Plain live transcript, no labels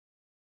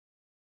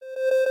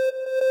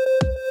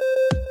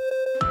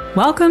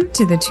Welcome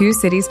to the Two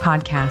Cities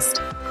Podcast,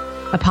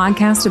 a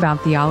podcast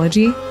about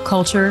theology,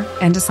 culture,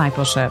 and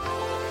discipleship.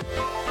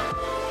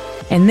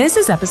 And this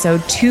is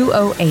episode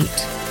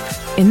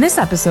 208. In this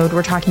episode,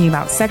 we're talking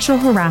about sexual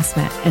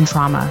harassment and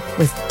trauma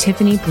with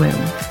Tiffany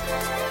Bluhm.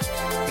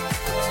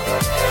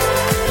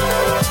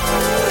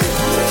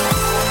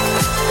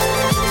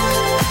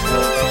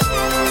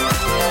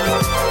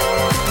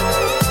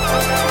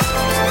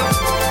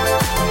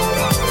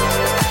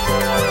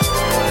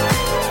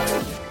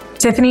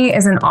 Tiffany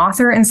is an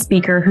author and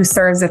speaker who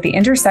serves at the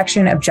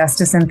intersection of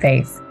justice and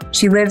faith.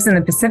 She lives in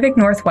the Pacific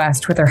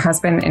Northwest with her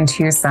husband and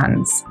two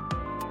sons.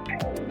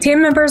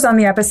 Team members on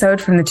the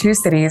episode from the Two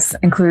Cities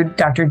include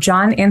Dr.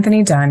 John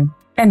Anthony Dunn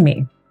and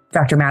me,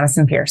 Dr.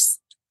 Madison Pierce.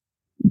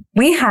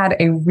 We had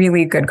a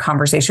really good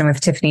conversation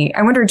with Tiffany.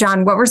 I wonder,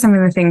 John, what were some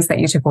of the things that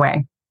you took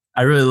away?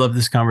 I really love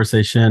this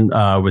conversation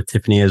with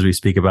Tiffany as we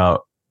speak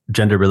about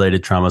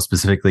gender-related trauma,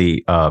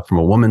 specifically from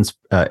a woman's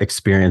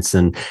experience.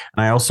 And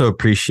I also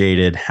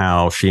appreciated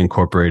how she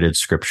incorporated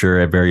scripture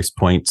at various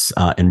points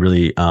in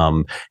really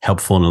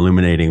helpful and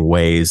illuminating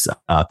ways,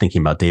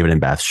 thinking about David and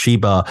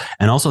Bathsheba,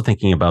 and also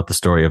thinking about the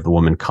story of the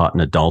woman caught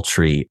in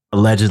adultery,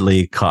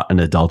 allegedly caught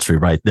in adultery,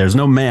 right? There's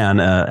no man,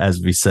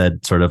 as we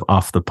said, sort of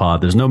off the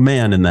pod, there's no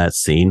man in that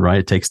scene, right?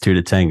 It takes two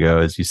to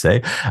tango, as you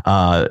say.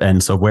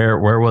 And so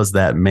where was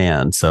that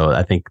man? So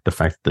I think the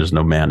fact that there's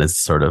no man is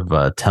sort of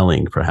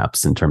telling,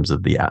 perhaps, in terms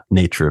of the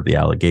nature of the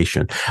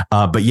allegation.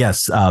 But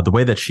yes, the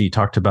way that she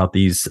talked about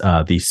these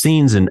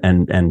scenes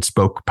and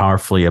spoke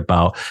powerfully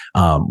about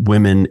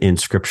women in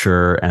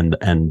scripture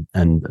and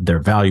their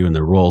value and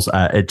their roles,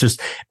 it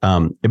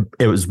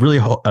was really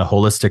a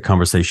holistic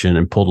conversation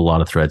and pulled a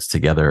lot of threads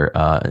together.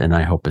 And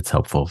I hope it's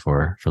helpful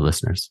for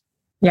listeners.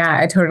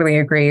 Yeah, I totally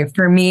agree.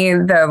 For me,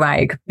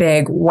 the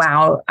big,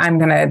 wow, I'm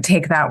going to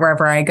take that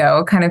wherever I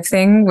go kind of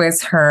thing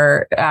was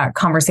her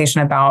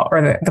conversation about,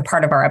 or the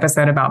part of our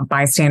episode about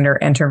bystander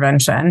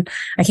intervention.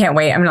 I can't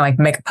wait. I'm going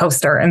to make a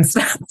poster and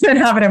stuff and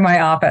have it in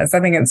my office. I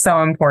think it's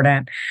so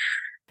important.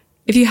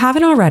 If you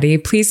haven't already,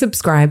 please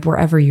subscribe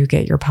wherever you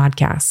get your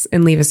podcasts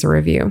and leave us a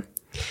review.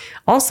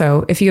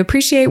 Also, if you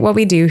appreciate what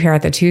we do here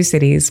at the Two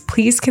Cities,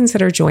 please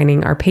consider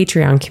joining our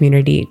Patreon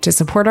community to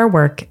support our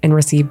work and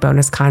receive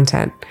bonus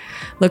content.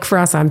 Look for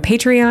us on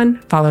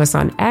Patreon, follow us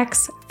on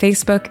X,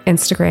 Facebook,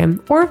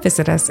 Instagram, or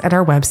visit us at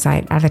our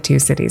website at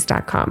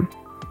thetwocities.com.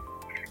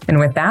 And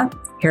with that,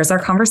 here's our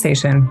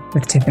conversation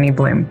with Tiffany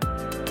Bluhm.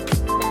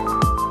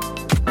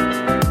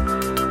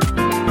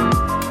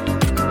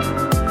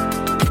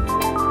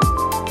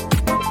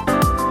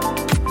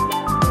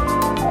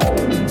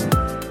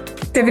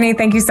 Tiffany,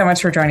 thank you so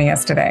much for joining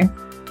us today.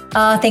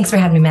 Thanks for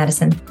having me,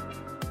 Madison.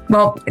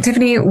 Well,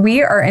 Tiffany,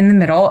 we are in the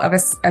middle of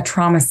a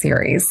trauma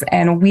series,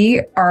 and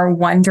we are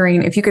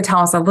wondering if you could tell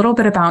us a little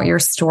bit about your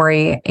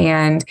story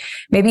and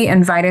maybe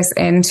invite us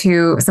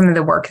into some of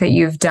the work that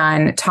you've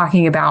done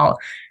talking about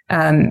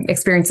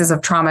experiences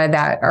of trauma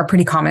that are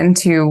pretty common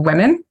to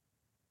women.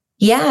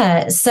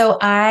 Yeah. So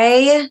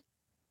I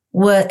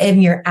am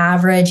your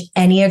average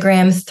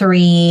Enneagram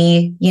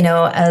 3,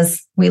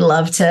 as we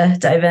love to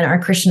dive in our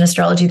Christian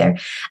astrology there,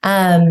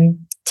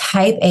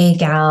 type A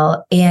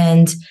gal.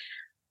 And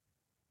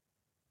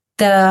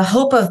the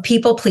hope of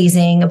people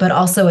pleasing, but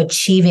also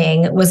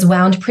achieving was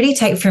wound pretty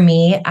tight for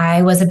me.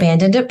 I was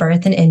abandoned at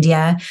birth in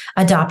India,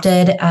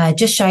 adopted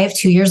just shy of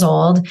 2 years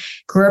old,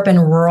 grew up in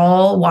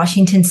rural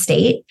Washington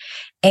state.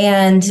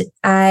 And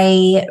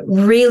I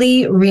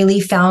really, really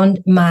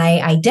found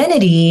my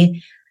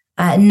identity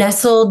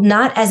nestled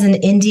not as an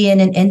Indian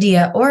in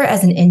India or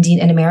as an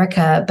Indian in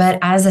America, but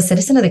as a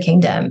citizen of the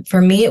kingdom.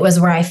 For me, it was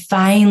where I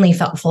finally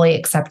felt fully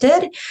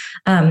accepted.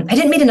 I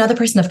didn't meet another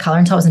person of color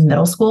until I was in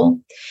middle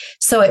school.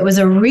 So it was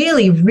a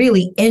really,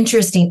 really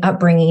interesting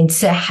upbringing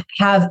to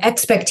have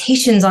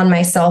expectations on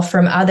myself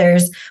from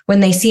others when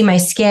they see my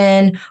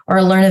skin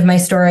or learn of my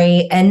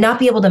story and not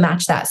be able to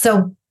match that.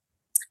 So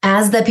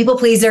as the people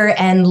pleaser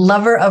and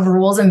lover of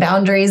rules and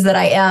boundaries that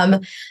I am,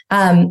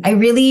 I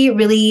really,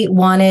 really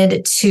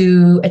wanted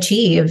to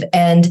achieve.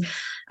 And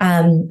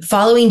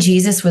following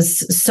Jesus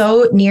was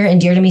so near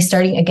and dear to me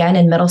starting again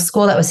in middle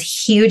school. That was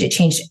huge. It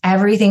changed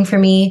everything for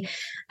me.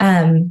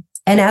 And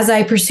as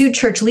I pursued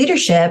church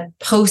leadership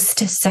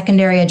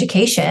post-secondary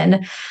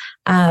education,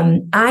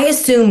 I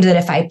assumed that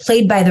if I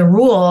played by the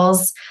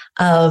rules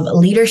of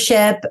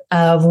leadership,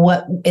 of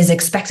what is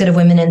expected of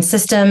women in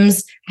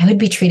systems, I would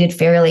be treated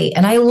fairly.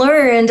 And I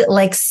learned,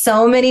 like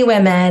so many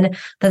women,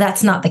 that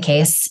that's not the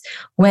case.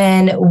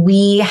 When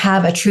we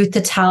have a truth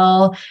to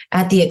tell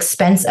at the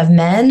expense of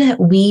men,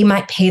 we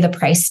might pay the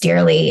price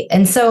dearly.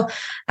 And so,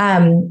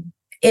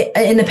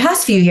 in the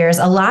past few years,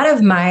 a lot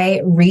of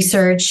my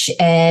research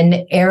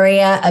and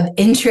area of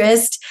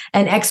interest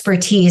and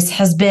expertise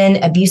has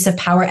been abuse of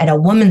power at a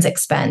woman's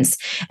expense.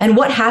 And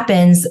what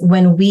happens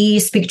when we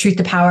speak truth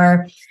to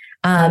power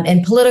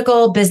in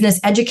political, business,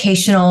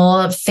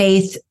 educational,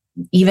 faith,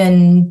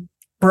 even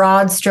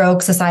broad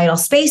stroke societal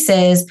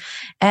spaces,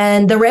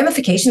 and the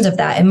ramifications of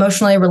that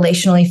emotionally,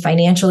 relationally,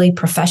 financially,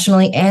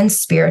 professionally, and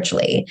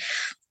spiritually.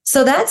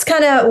 So that's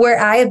kind of where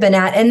I have been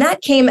at. And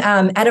that came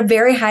at a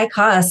very high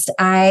cost.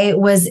 I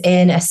was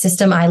in a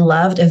system I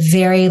loved, a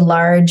very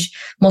large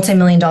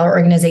multi-million-dollar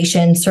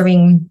organization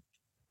serving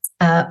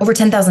over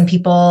 10,000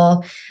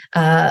 people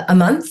a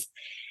month.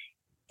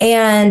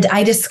 And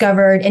I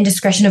discovered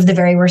indiscretion of the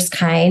very worst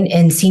kind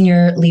in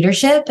senior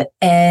leadership.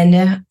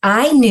 And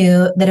I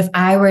knew that if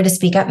I were to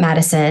speak up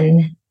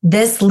Madison,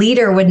 this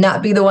leader would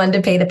not be the one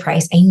to pay the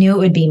price. I knew it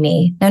would be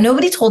me. Now,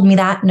 nobody told me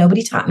that.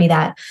 Nobody taught me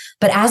that.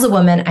 But as a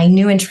woman, I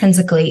knew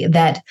intrinsically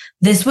that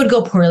this would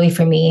go poorly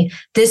for me.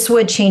 This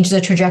would change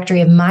the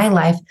trajectory of my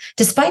life,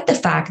 despite the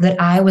fact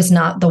that I was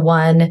not the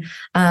one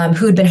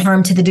who had been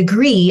harmed to the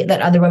degree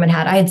that other women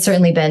had. I had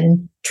certainly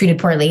been treated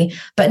poorly,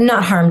 but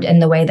not harmed in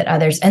the way that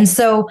others. And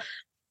so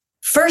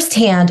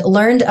firsthand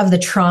learned of the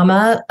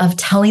trauma of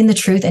telling the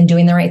truth and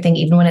doing the right thing,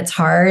 even when it's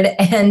hard.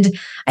 And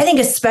I think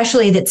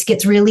especially that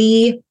gets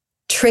really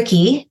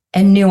tricky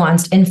and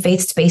nuanced in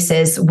faith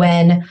spaces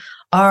when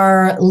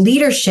our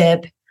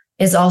leadership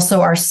is also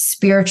our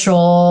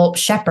spiritual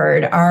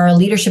shepherd. Our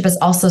leadership is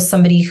also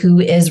somebody who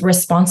is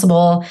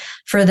responsible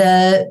for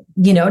the,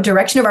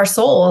 direction of our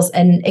souls.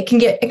 And it can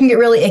get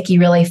really icky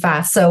really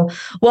fast. So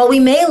while we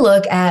may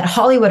look at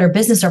Hollywood or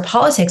business or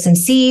politics and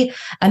see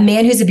a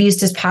man who's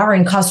abused his power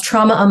and caused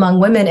trauma among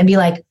women and be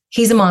like,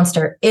 he's a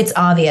monster, it's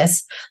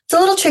obvious. It's a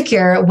little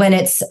trickier when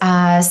it's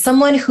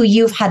someone who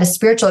you've had a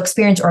spiritual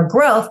experience or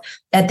growth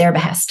at their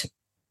behest.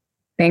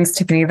 Thanks,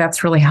 Tiffany.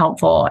 That's really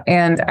helpful.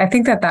 And I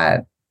think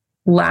that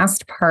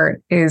last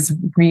part is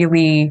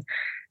really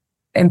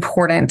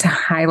important to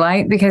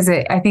highlight because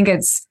I think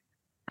it's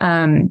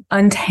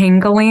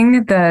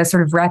untangling the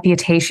sort of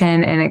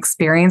reputation and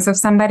experience of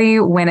somebody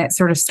when it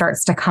sort of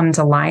starts to come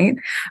to light.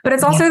 But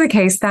it's also the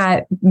case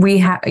that we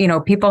have,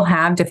 people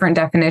have different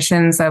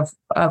definitions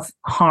of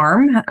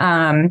harm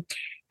and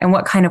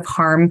what kind of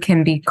harm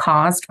can be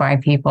caused by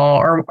people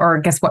or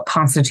I guess what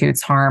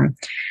constitutes harm.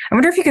 I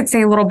wonder if you could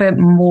say a little bit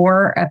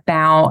more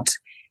about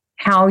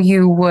how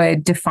you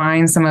would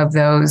define some of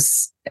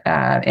those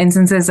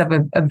instances of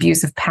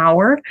abuse of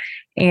power.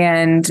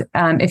 And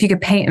if you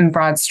could paint in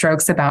broad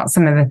strokes about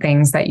some of the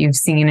things that you've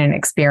seen and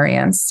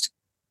experienced.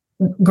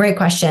 Great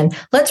question.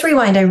 Let's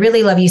rewind. I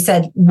really love you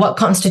said what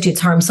constitutes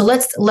harm. So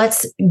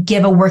let's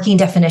give a working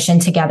definition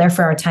together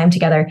for our time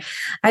together.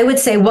 I would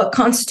say what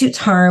constitutes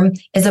harm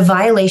is a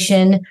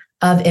violation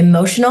of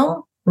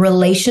emotional,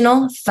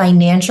 relational,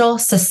 financial,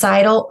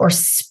 societal, or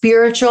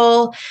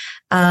spiritual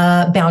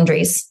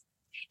boundaries.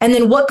 And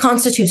then what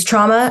constitutes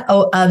trauma?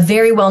 A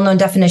very well-known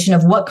definition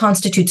of what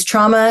constitutes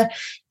trauma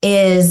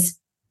is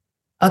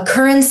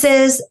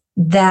occurrences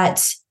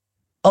that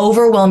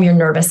overwhelm your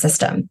nervous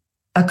system.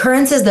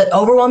 Occurrences that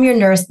overwhelm your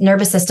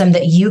nervous system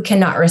that you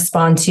cannot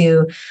respond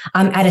to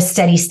at a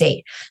steady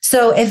state.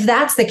 So if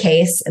that's the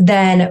case,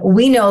 then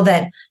we know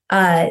that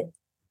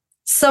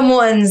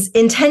someone's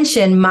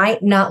intention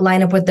might not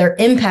line up with their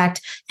impact,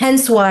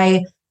 hence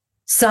why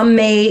some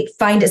may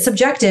find it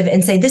subjective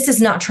and say, this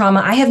is not trauma.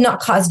 I have not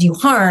caused you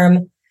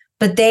harm,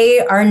 but they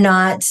are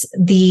not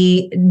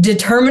the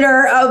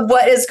determiner of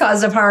what is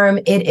cause of harm.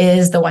 It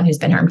is the one who's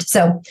been harmed.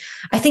 So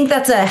I think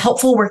that's a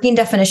helpful working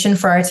definition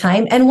for our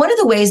time. And one of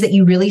the ways that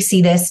you really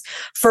see this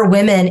for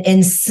women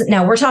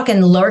now we're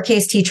talking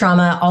lowercase t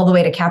trauma all the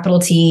way to capital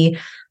T,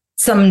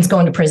 someone's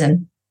going to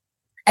prison.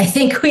 I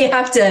think we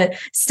have to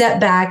step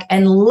back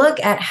and look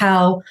at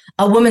how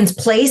a woman's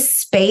place,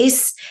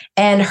 space,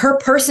 and her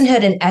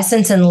personhood and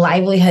essence and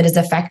livelihood is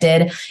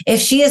affected if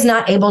she is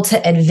not able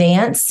to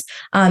advance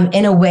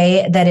in a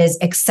way that is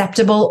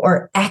acceptable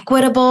or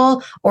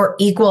equitable or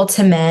equal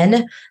to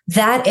men.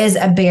 That is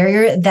a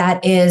barrier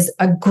that is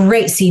a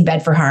great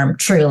seedbed for harm,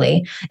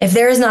 truly. If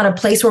there is not a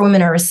place where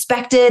women are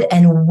respected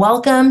and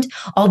welcomed,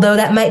 although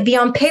that might be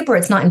on paper,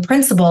 it's not in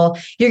principle,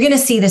 you're going to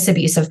see this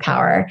abuse of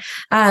power.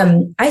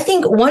 I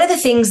think one of the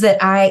things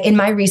that in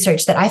my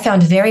research that I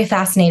found very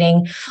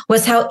fascinating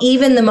was how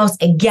even the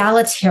most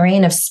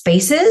egalitarian of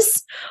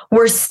spaces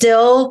were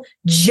still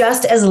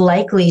just as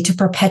likely to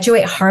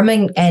perpetuate harm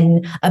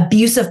and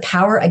abuse of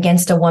power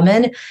against a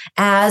woman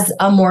as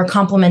a more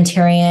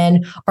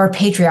complementarian or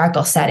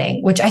patriarchal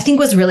setting, which I think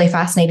was really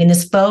fascinating.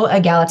 This faux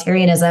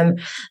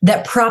egalitarianism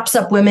that props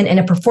up women in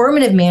a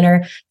performative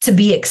manner to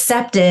be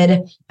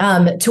accepted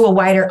to a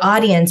wider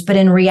audience. But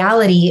in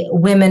reality,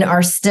 women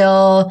are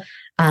still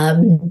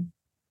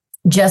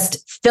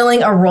just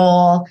filling a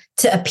role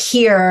to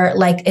appear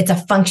like it's a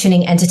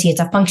functioning entity, it's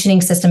a functioning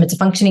system, it's a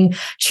functioning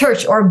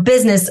church or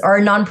business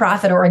or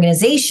nonprofit or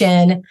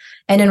organization.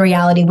 And in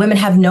reality, women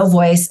have no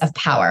voice of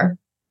power.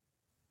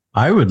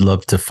 I would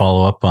love to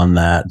follow up on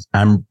that.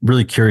 I'm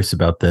really curious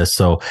about this.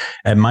 So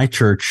at my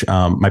church,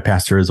 my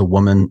pastor is a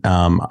woman.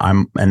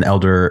 I'm an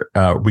elder.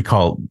 We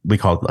call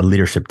a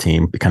leadership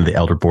team. Kind of the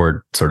elder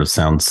board sort of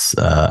sounds,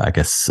 I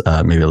guess,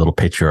 maybe a little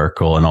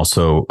patriarchal and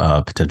also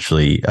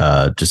potentially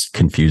just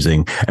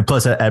confusing. And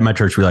plus, at my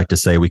church, we like to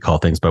say we call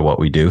things by what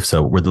we do.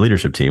 So we're the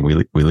leadership team.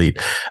 We lead.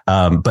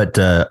 But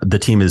the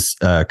team is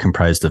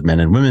comprised of men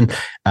and women.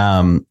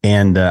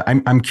 And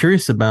I'm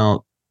curious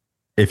about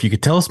if you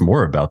could tell us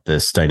more about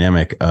this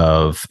dynamic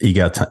of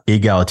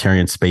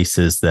egalitarian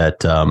spaces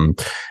that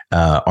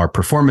are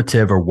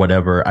performative or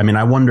whatever. I mean,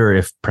 I wonder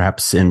if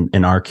perhaps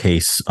in our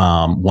case,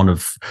 one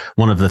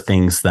of the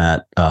things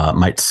that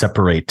might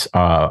separate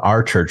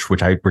our church,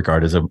 which I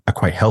regard as a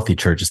quite healthy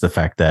church, is the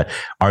fact that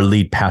our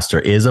lead pastor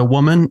is a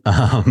woman.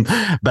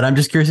 But I'm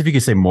just curious if you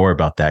could say more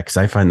about that, because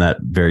I find that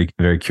very,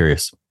 very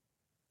curious.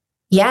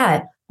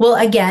 Yeah. Well,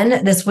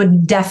 again, this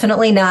would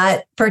definitely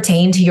not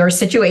pertain to your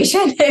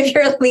situation if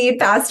your lead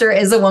pastor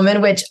is a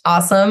woman, which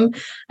awesome.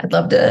 I'd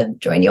love to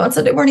join you on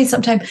Sunday morning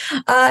sometime.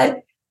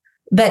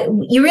 But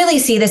you really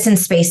see this in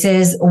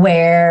spaces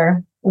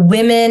where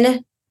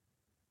women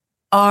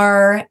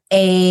are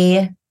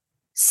a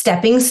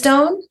stepping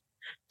stone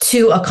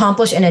to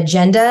accomplish an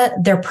agenda.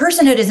 Their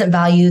personhood isn't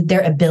valued,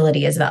 their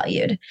ability is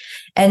valued.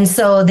 And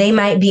so they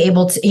might be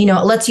able to,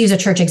 let's use a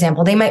church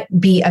example. They might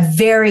be a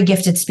very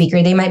gifted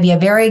speaker. They might be a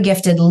very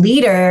gifted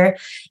leader.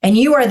 And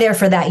you are there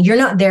for that. You're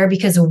not there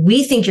because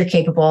we think you're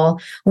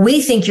capable.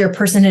 We think your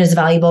personhood is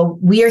valuable.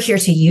 We are here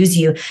to use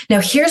you.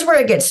 Now, here's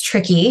where it gets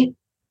tricky,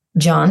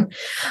 John,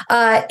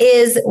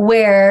 is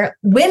where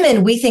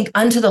women, we think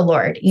unto the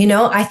Lord.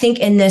 I think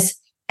in this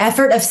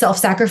effort of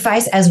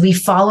self-sacrifice as we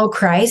follow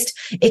Christ,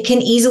 it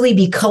can easily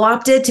be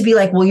co-opted to be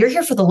like, well, you're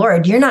here for the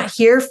Lord. You're not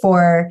here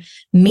for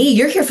me.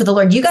 You're here for the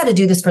Lord. You got to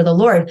do this for the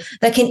Lord.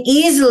 That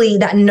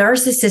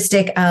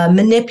narcissistic,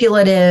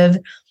 manipulative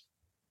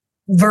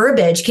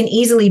verbiage can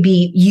easily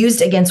be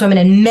used against women.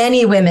 And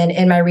many women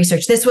in my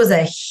research, this was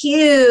a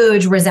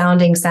huge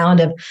resounding sound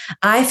of,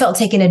 I felt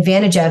taken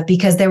advantage of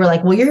because they were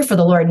like, well, you're here for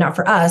the Lord, not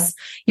for us.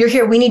 You're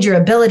here. We need your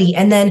ability.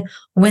 And then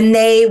when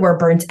they were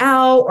burnt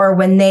out, or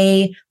when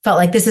they felt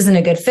like this isn't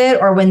a good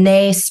fit, or when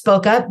they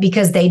spoke up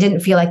because they didn't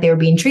feel like they were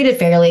being treated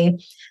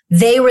fairly,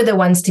 they were the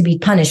ones to be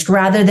punished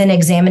rather than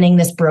examining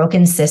this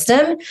broken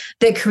system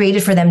that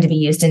created for them to be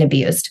used and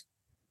abused.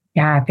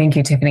 Yeah. Thank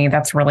you, Tiffany.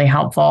 That's really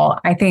helpful.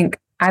 I think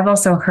I've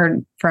also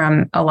heard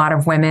from a lot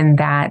of women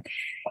that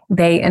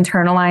they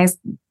internalize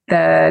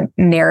the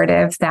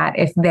narrative that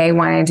if they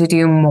wanted to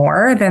do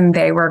more, then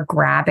they were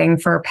grabbing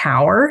for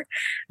power.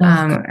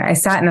 I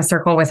sat in a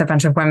circle with a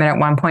bunch of women at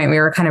one point. We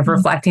were kind of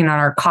reflecting on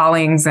our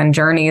callings and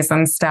journeys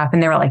and stuff.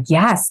 And they were like,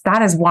 yes,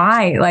 that is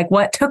why, like,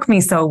 what took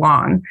me so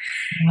long.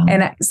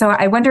 And so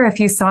I wonder if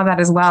you saw that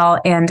as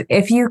well. And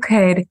if you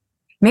could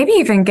maybe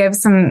even give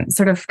some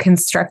sort of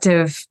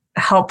constructive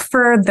help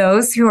for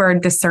those who are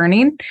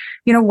discerning,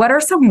 what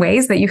are some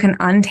ways that you can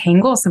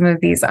untangle some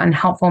of these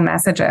unhelpful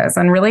messages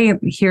and really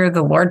hear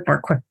the Lord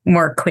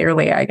more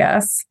clearly, I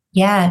guess?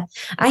 Yeah.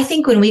 I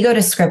think when we go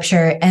to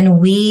scripture and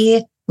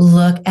we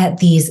look at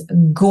these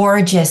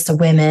gorgeous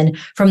women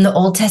from the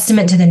Old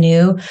Testament to the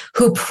New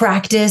who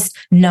practiced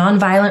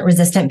nonviolent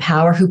resistant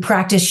power, who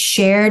practiced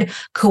shared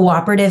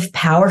cooperative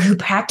power, who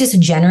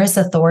practiced generous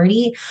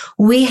authority.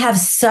 We have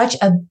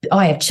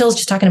I have chills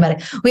just talking about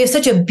it. We have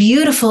such a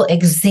beautiful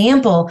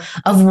example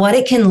of what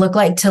it can look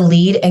like to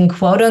lead and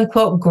quote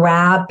unquote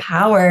grab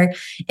power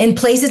in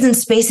places and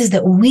spaces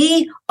that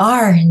we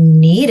are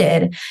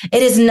needed.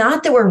 It is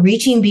not that we're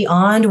reaching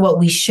beyond what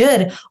we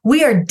should.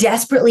 We are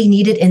desperately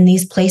needed in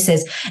these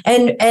places.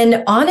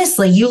 And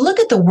honestly, you look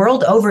at the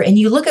world over and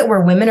you look at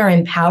where women are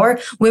in power,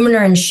 women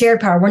are in shared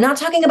power. We're not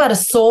talking about a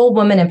sole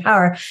woman in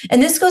power.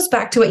 And this goes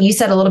back to what you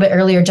said a little bit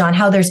earlier, John,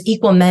 how there's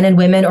equal men and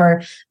women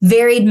or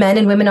varied men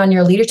and women on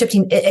your leadership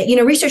team.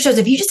 Research shows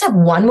if you just have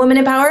one woman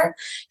in power,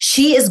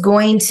 she is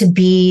going to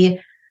be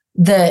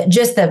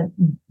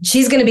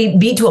she's going to be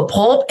beat to a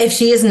pulp if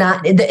she is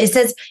not. It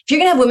says if you're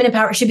going to have women in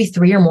power, it should be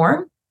 3 or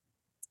more.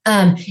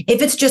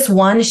 If it's just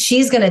one,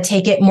 she's going to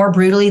take it more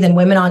brutally than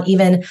women on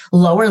even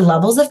lower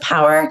levels of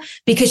power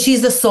because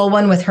she's the sole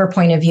one with her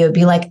point of view. It'd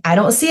be like, I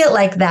don't see it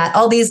like that.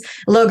 All these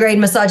low grade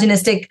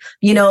misogynistic,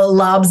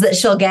 lobs that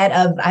she'll get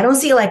of, I don't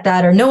see it like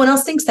that. Or no one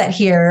else thinks that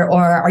here.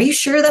 Or are you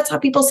sure that's how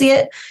people see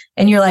it?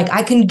 And you're like,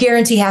 I can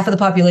guarantee half of the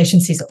population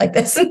sees it like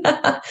this.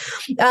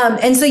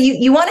 And so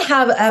you want to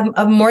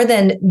have more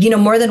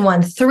than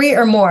one, 3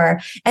 or more.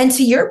 And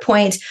to your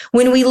point,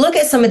 when we look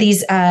at some of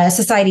these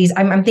societies,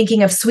 I'm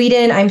thinking of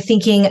Sweden. I'm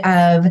thinking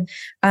of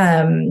a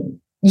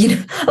lot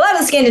of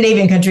the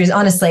Scandinavian countries,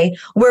 honestly,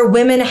 where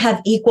women have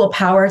equal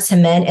power to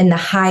men in the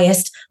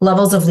highest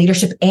levels of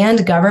leadership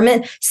and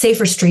government.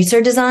 Safer streets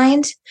are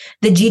designed.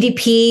 The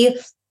GDP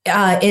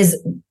is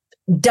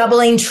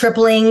doubling,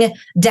 tripling,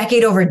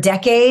 decade over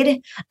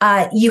decade.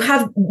 You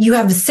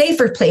have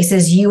safer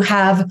places. You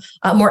have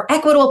more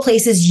equitable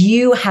places.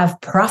 You have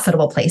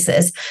profitable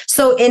places.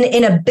 So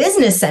in a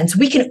business sense,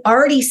 we can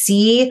already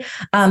see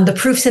the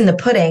proofs in the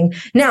pudding.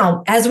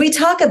 Now, as we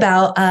talk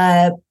about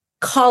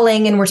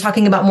calling, and we're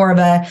talking about more of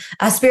a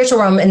spiritual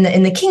realm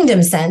in the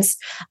kingdom sense,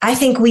 I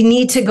think we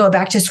need to go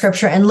back to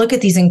scripture and look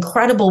at these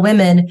incredible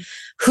women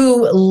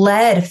who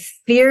led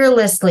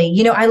fearlessly.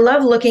 I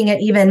love looking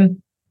at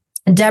even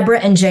Deborah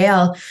and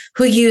Jael,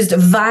 who used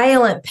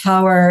violent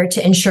power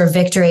to ensure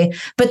victory.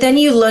 But then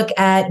you look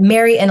at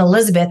Mary and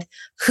Elizabeth,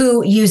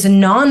 who used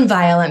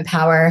nonviolent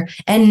power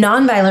and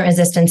nonviolent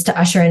resistance to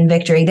usher in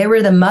victory. They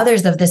were the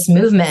mothers of this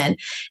movement,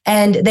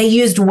 and they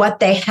used what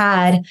they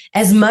had,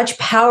 as much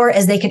power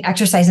as they could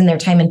exercise in their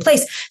time and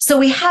place. So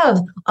we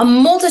have a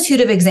multitude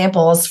of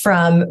examples,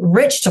 from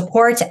rich to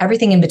poor to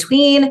everything in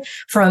between,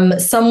 from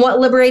somewhat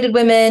liberated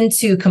women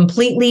to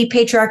completely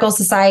patriarchal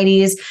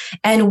societies.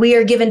 And we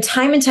are given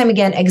time and time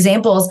again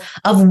examples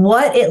of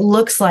what it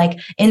looks like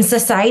in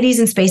societies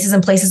and spaces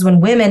and places when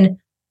women,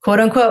 quote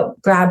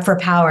unquote, grab for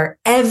power.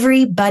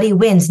 Everybody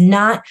wins,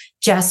 not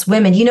just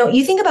women. You know,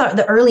 you think about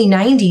the early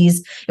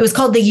 90s, it was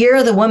called the Year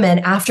of the Woman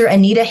after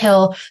Anita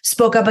Hill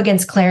spoke up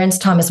against Clarence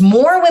Thomas.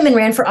 More women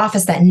ran for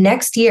office that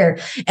next year,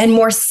 and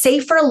more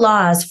safer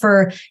laws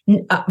for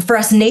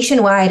us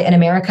nationwide in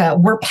America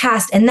were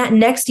passed in that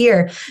next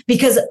year,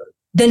 because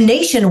the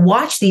nation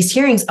watched these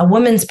hearings, a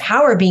woman's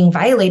power being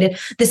violated,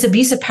 this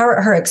abuse of power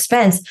at her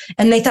expense.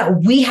 And they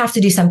thought, we have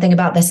to do something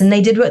about this. And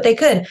they did what they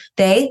could.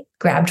 They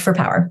grabbed for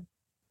power.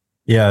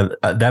 Yeah,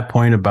 that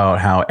point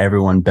about how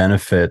everyone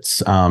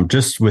benefits,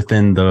 just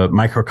within the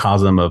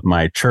microcosm of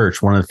my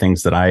church, one of the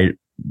things that I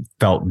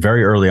felt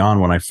very early on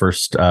when I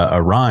first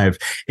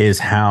arrived is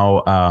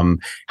how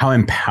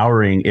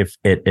empowering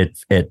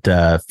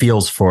it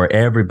feels for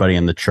everybody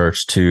in the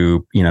church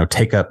to, you know,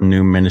 take up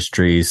new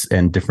ministries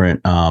and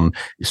different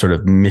sort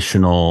of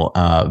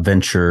missional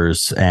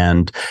ventures.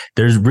 And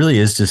there's really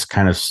is this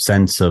kind of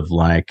sense of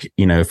like,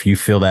 you know, if you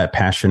feel that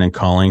passion and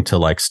calling to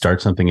like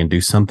start something and do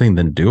something,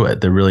 then do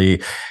it. There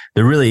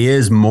really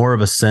is more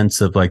of a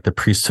sense of like the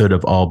priesthood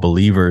of all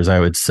believers, I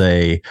would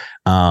say,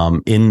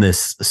 in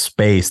this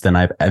space than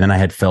I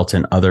had felt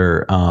in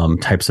other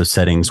types of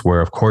settings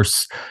where, of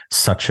course,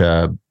 such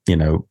a, you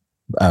know,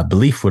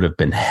 belief would have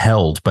been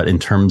held, but in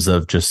terms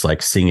of just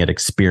like seeing it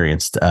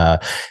experienced,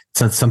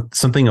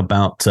 something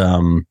about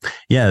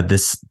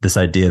this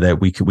idea that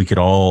we could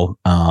all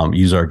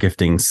use our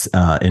giftings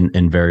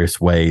in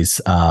various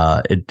ways.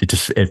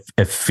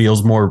 It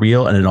feels more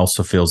real, and it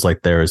also feels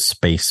like there is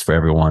space for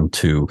everyone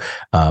to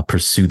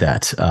pursue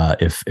that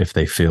if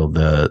they feel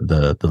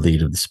the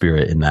lead of the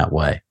Spirit in that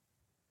way.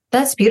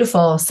 That's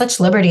beautiful. Such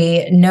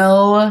liberty.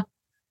 No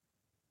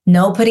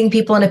putting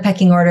people in a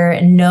pecking order.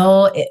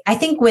 No, I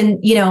think when,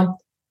 you know,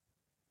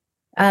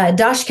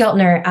 Dosh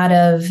Keltner out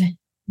of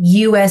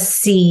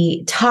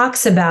USC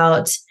talks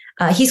about,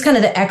 he's kind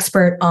of the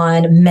expert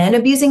on men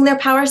abusing their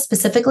power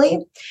specifically.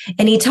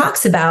 And he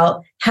talks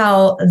about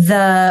how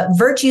the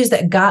virtues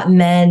that got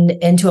men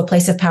into a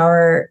place of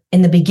power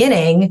in the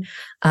beginning,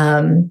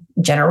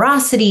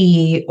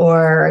 generosity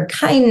or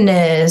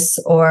kindness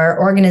or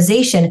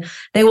organization,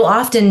 they will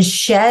often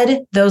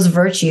shed those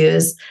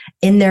virtues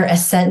in their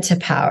ascent to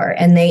power.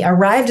 And they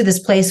arrive to this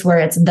place where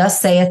it's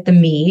thus saith the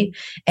me,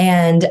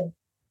 and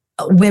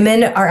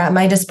women are at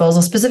my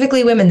disposal,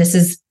 specifically women. This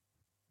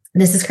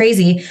is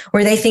crazy,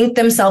 where they think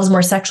themselves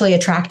more sexually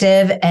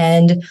attractive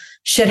and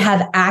should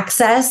have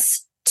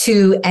access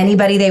to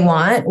anybody they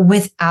want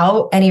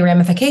without any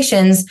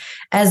ramifications,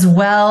 as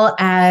well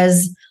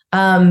as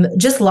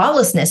just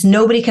lawlessness.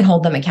 Nobody can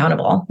hold them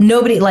accountable.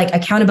 Nobody, like,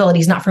 accountability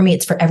is not for me.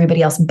 It's for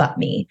everybody else but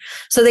me.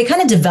 So they kind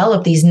of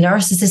develop these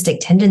narcissistic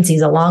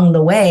tendencies along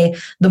the way,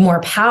 the more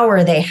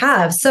power they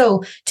have.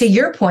 So to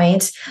your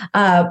point,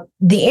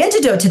 the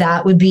antidote to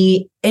that would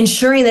be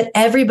ensuring that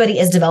everybody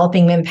is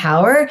developing men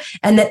power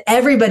and that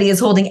everybody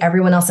is holding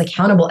everyone else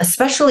accountable,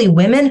 especially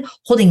women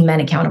holding men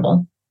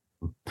accountable.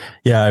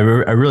 Yeah, I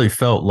really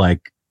felt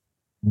like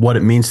what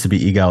it means to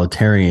be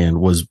egalitarian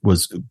was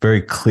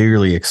very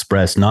clearly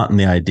expressed, not in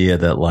the idea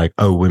that like,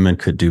 oh, women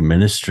could do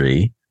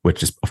ministry,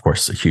 which is of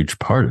course a huge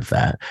part of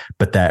that,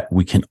 but that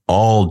we can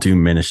all do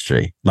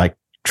ministry, like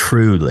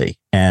truly.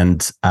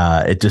 And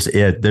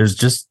there's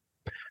just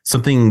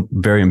something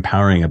very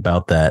empowering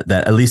about that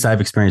at least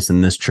I've experienced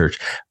in this church.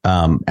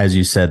 As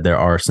you said, there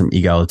are some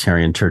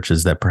egalitarian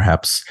churches that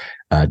perhaps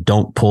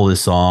don't pull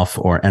this off,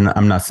 and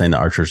I'm not saying that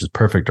our church is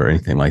perfect or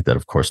anything like that,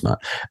 of course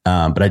not.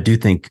 But I do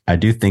think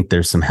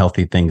there's some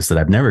healthy things that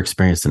I've never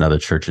experienced in other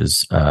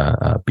churches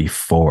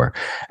before.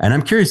 And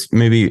I'm curious,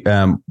 maybe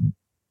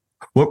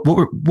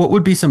what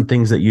would be some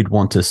things that you'd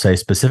want to say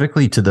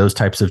specifically to those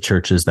types of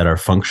churches that are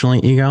functionally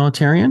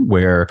egalitarian,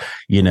 where,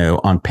 you know,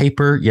 on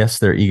paper, yes,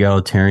 they're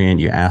egalitarian.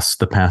 You ask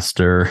the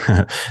pastor,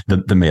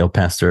 the male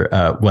pastor,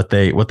 what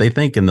they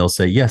think, and they'll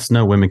say, yes,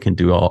 no, women can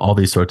do all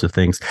these sorts of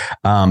things.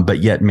 But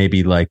yet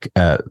maybe like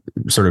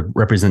sort of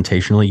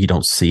representationally, you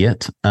don't see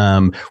it.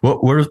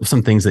 What are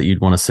some things that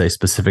you'd want to say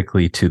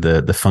specifically to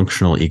the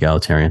functional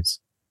egalitarians?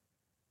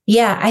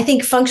 Yeah, I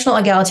think functional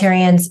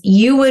egalitarians,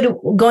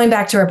 going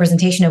back to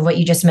representation of what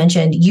you just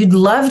mentioned, you'd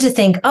love to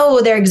think,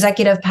 oh, their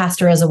executive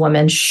pastor is a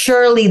woman.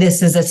 Surely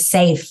this is a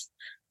safe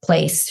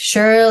place.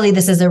 Surely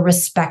this is a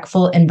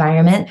respectful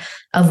environment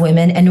of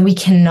women. And we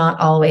cannot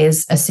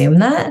always assume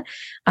that.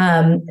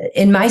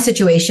 In my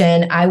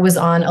situation, I was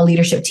on a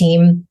leadership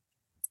team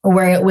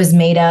where it was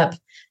made up,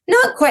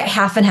 not quite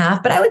half and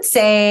half, but I would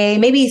say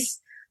maybe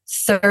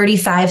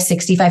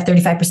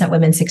 35%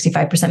 women,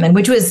 65% men,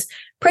 which was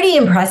pretty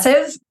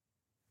impressive.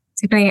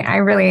 Tiffany, I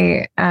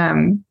really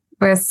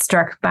was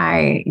struck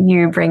by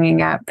you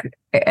bringing up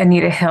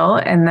Anita Hill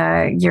and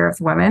the Year of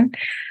Women,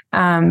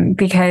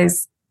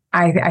 because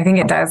I think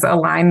it does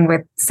align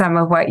with some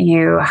of what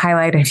you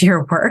highlighted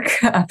your work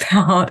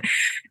about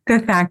the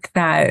fact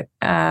that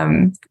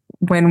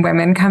when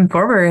women come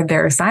forward,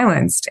 they're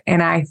silenced.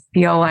 And I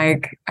feel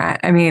like,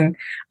 and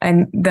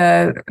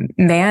the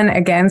man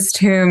against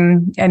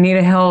whom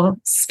Anita Hill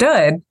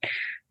stood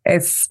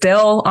is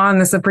still on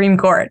the Supreme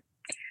Court.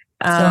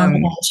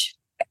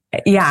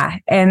 Yeah.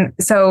 And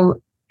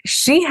so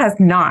she has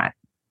not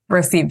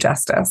received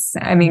justice.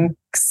 I mean,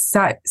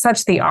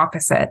 such the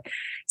opposite.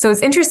 So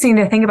it's interesting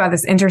to think about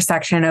this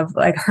intersection of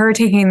like her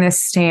taking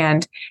this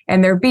stand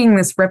and there being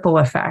this ripple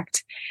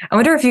effect. I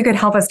wonder if you could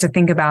help us to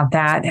think about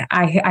that.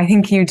 I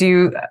think you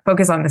do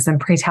focus on this in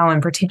Pretel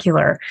in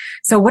particular.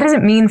 So what does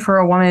it mean for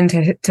a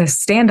woman to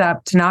stand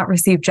up, to not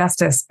receive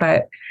justice,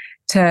 but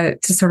to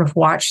sort of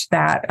watch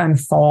that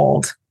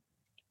unfold?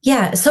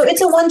 Yeah. So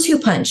it's a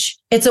 1-2 punch.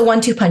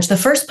 The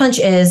first punch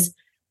is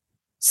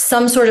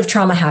some sort of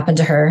trauma happened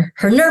to her.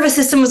 Her nervous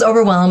system was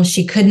overwhelmed.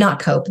 She could not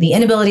cope. The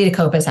inability to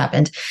cope has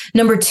happened.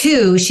 Number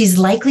 2, she's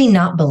likely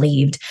not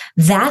believed.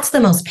 That's the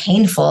most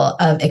painful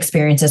of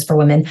experiences for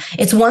women.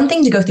 It's one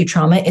thing to go through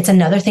trauma. It's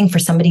another thing for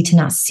somebody to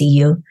not see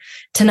you,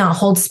 to not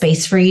hold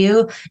space for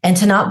you, and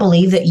to not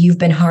believe that you've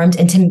been harmed,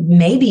 and to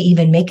maybe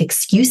even make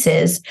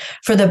excuses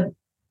for the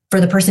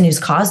person who's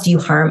caused you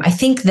harm. I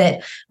think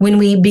that when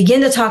we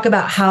begin to talk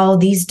about how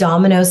these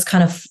dominoes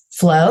kind of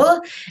flow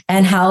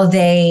and how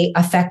they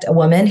affect a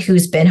woman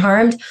who's been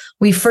harmed,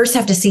 we first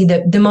have to see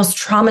that the most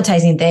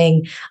traumatizing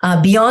thing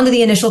beyond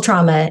the initial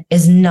trauma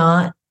is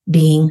not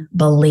being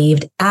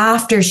believed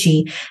after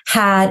she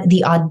had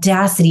the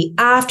audacity,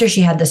 after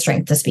she had the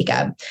strength to speak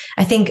up.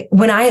 I think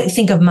when I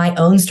think of my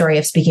own story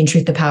of speaking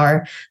truth to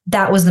power,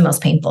 that was the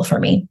most painful for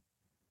me.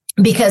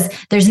 Because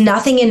there's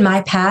nothing in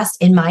my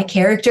past, in my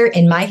character,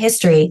 in my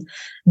history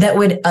that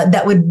would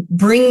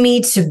bring me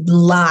to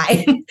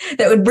lie,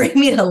 that would bring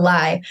me to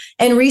lie.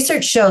 And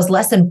research shows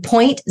less than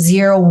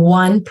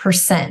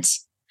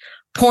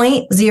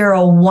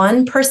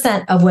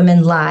 0.01% of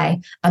women lie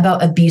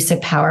about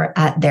abusive power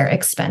at their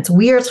expense.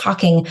 We are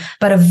talking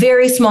about a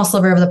very small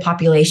sliver of the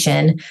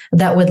population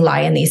that would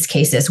lie in these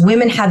cases.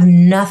 Women have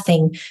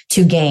nothing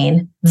to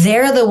gain.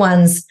 They're the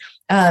ones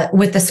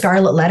with the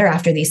scarlet letter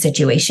after these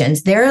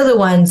situations. They're the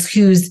ones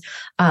whose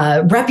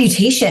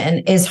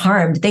reputation is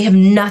harmed. They have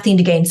nothing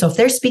to gain. So if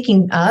they're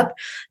speaking up,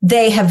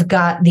 they have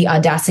got the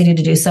audacity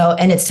to do so,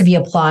 and it's to be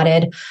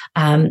applauded,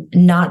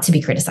 not to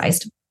be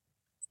criticized.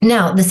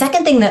 Now, the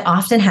second thing that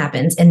often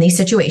happens in these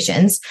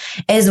situations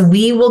is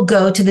we will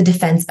go to the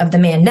defense of the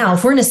man. Now,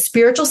 if we're in a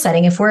spiritual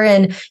setting, if we're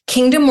in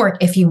kingdom work,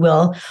 if you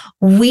will,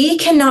 we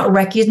cannot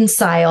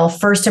reconcile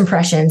first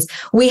impressions.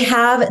 We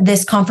have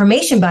this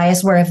confirmation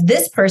bias where if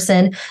this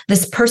person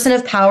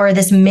of power,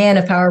 this man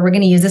of power, we're going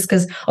to use this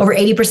because over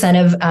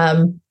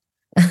 80%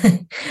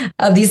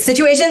 of these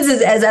situations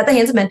is at the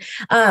hands of men,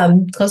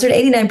 closer to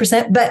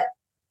 89%, but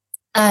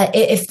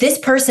if this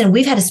person,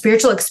 we've had a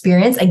spiritual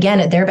experience, again,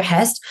 at their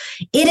behest,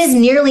 it is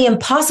nearly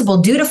impossible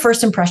due to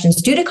first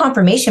impressions, due to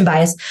confirmation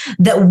bias,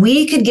 that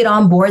we could get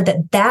on board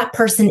that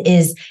person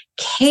is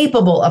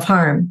capable of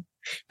harm.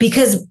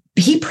 Because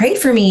he prayed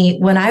for me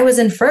when I was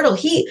infertile.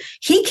 He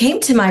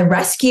came to my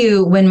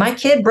rescue when my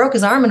kid broke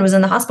his arm and was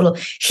in the hospital.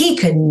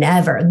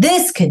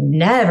 This could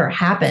never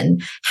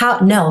happen.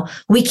 No,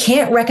 we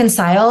can't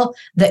reconcile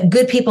that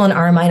good people in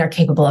our mind are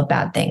capable of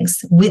bad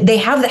things. They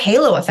have the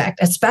halo effect,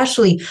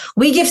 especially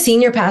we give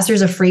senior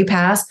pastors a free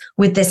pass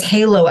with this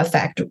halo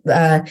effect.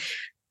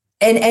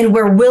 And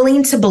we're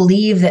willing to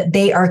believe that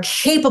they are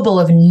capable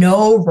of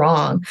no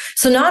wrong.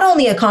 So not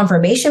only a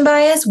confirmation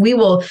bias, we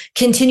will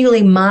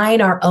continually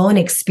mine our own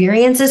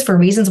experiences for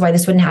reasons why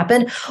this wouldn't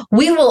happen.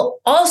 We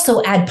will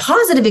also add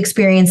positive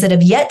experiences that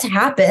have yet to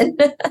happen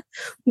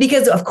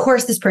because, of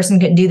course, this person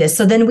couldn't do this.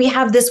 So then we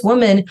have this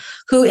woman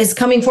who is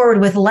coming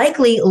forward with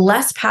likely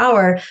less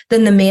power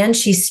than the man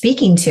she's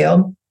speaking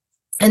to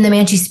and the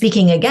man she's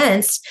speaking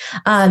against.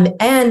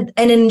 And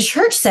in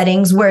church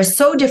settings, where it's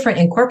so different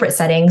in corporate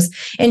settings,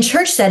 in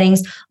church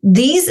settings,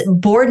 these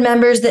board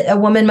members that a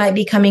woman might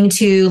be coming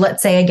to,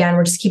 let's say, again,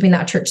 we're just keeping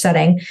that church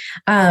setting,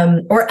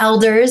 or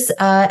elders,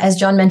 as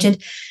John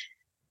mentioned,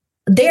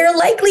 they're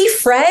likely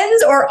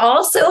friends or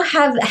also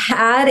have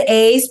had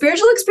a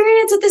spiritual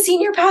experience with the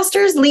senior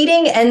pastors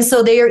leading. And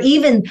so they are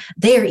even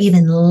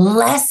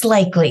less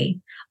likely,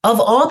 of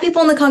all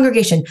people in the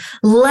congregation,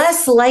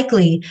 less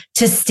likely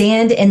to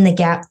stand in the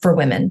gap for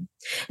women.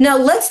 Now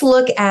let's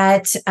look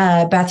at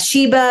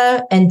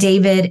Bathsheba and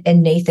David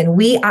and Nathan.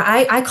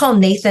 I call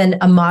Nathan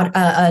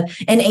an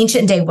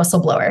ancient day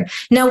whistleblower.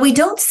 Now we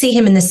don't see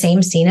him in the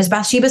same scene as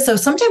Bathsheba, so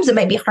sometimes it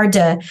might be hard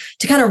to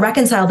kind of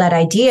reconcile that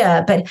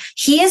idea. But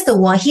he's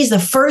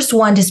the first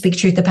one to speak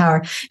truth to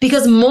power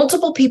because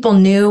multiple people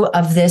knew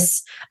of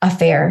this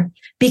affair.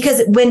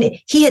 Because when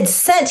he had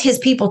sent his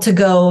people to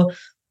go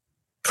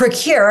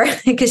procure,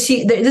 because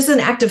this is an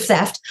act of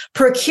theft,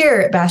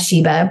 procure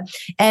Bathsheba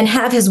and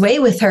have his way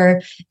with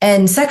her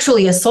and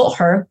sexually assault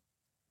her.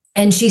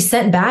 And she's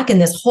sent back in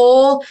this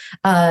whole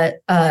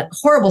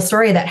horrible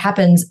story that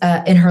happens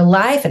in her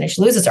life. And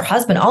she loses her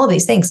husband, all of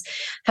these things,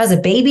 has a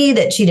baby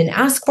that she didn't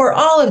ask for,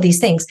 all of these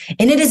things.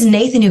 And it is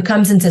Nathan who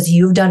comes and says,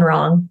 you've done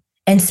wrong,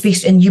 and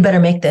speaks, and you better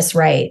make this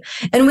right.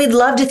 And we'd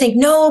love to think,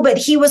 no, but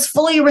he was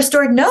fully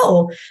restored.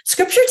 No,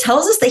 scripture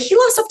tells us that he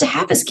lost up to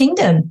half his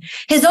kingdom.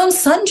 His own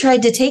son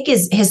tried to take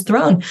his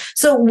throne.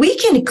 So we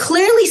can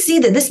clearly see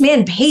that this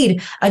man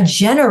paid a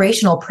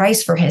generational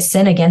price for his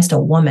sin against a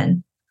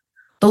woman.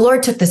 The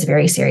Lord took this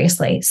very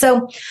seriously.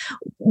 So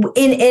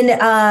in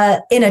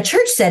a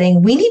church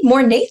setting, we need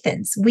more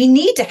Nathans. We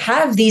need to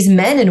have these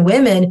men and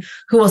women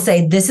who will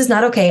say, this is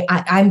not okay.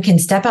 I can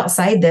step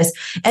outside this.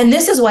 And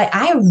this is why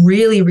I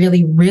really,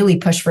 really, really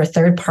push for a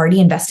third party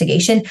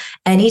investigation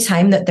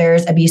anytime that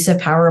there's abusive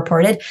power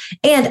reported.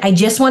 And I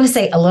just want to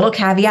say a little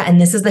caveat,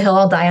 and this is the hill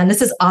I'll die on.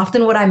 This is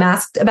often what I'm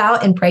asked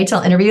about in Pray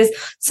Tell interviews.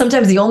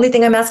 Sometimes the only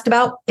thing I'm asked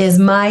about is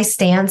my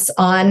stance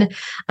on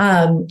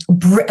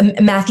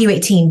Matthew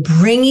 18,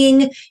 bringing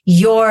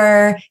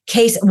your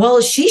case.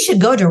 Well, she should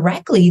go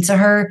directly to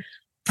her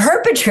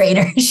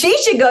perpetrator. She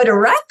should go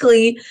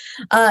directly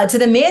to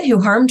the man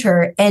who harmed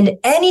her. And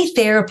any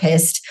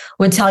therapist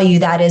would tell you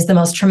that is the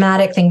most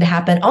traumatic thing to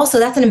happen. Also,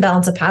 that's an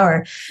imbalance of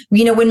power.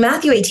 You know, when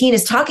Matthew 18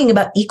 is talking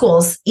about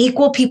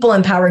equal people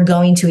in power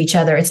going to each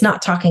other, it's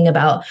not talking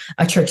about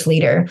a church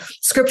leader.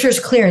 Scripture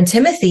is clear in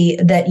Timothy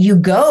that you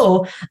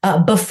go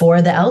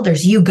before the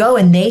elders. You go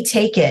and they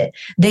take it.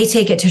 They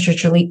take it to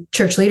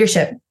church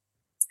leadership.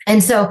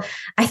 And so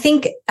I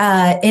think,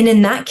 and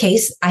in that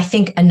case, I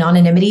think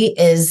anonymity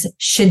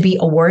should be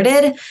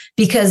awarded,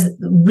 because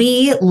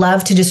we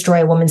love to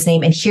destroy a woman's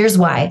name. And here's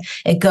why.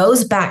 It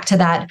goes back to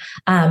that.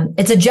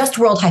 It's a just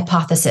world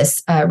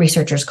hypothesis.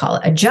 Researchers call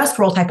it a just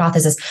world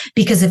hypothesis,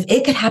 because if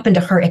it could happen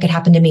to her, it could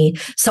happen to me.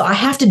 So I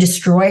have to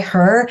destroy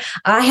her.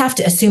 I have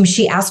to assume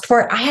she asked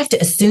for it. I have to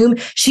assume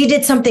she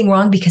did something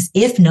wrong, because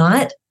if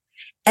not,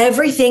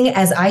 everything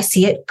as I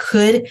see it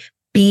could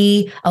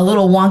be a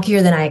little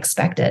wonkier than I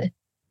expected.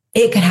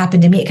 It could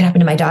happen to me. It could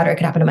happen to my daughter. It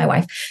could happen to my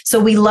wife. So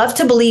we love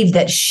to believe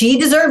that she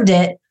deserved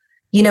it.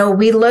 You know,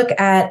 we look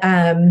at,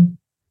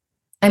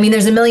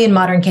 there's a million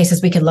modern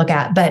cases we could look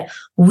at, but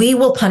we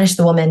will punish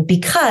the woman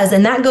because,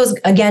 and that goes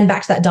again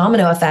back to that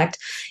domino effect,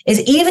 is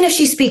even if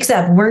she speaks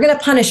up, we're going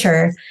to punish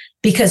her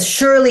because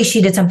surely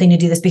she did something to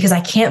do this, because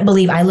I can't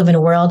believe I live in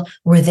a world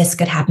where this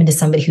could happen to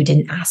somebody who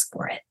didn't ask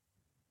for it.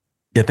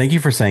 Yeah, thank you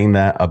for saying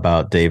that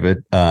about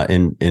David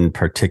in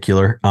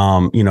particular.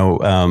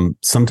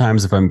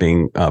 Sometimes, if I'm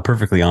being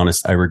perfectly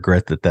honest, I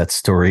regret that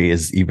story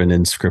is even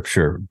in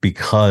scripture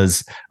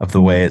because of the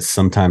way it's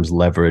sometimes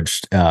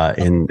leveraged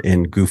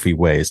in goofy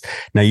ways.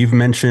 Now, you've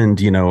mentioned,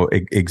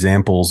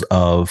 examples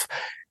of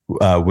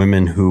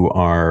women who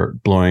are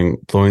blowing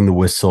the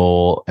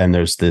whistle, and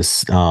there's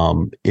this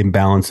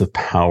imbalance of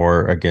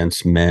power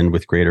against men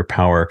with greater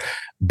power.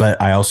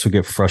 But I also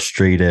get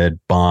frustrated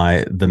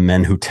by the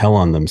men who tell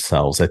on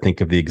themselves. I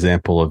think of the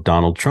example of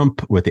Donald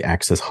Trump with the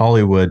Access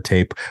Hollywood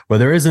tape, where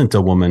there isn't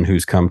a woman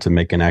who's come to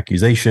make an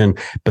accusation,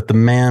 but the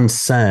man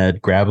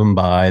said, grab him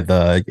by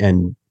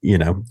and you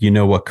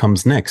know what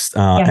comes next.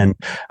 And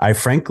I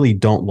frankly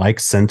don't like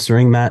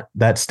censoring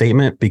that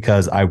statement,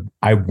 because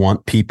I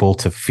want people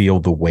to feel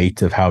the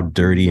weight of how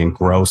dirty and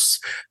gross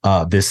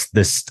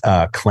this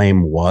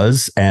claim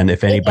was. And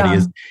if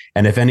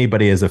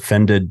anybody is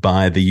offended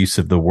by the use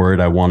of the word,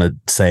 I want to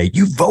say,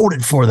 you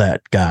voted for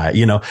that guy,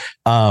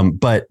 how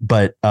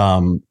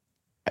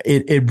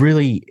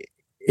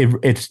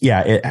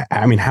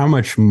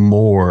much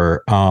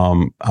more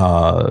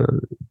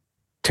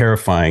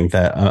terrifying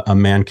that a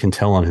man can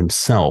tell on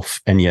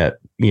himself, and yet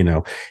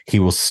he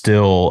will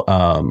still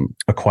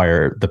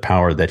acquire the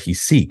power that he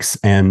seeks.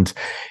 And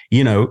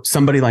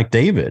somebody like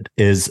David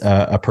is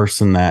a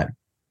person that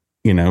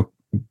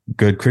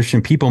good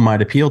Christian people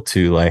might appeal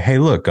to, like, hey,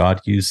 look, God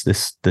used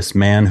this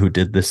man who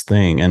did this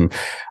thing. And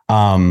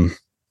I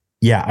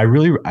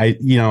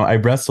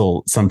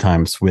wrestle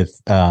sometimes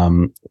with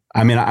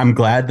I'm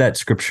glad that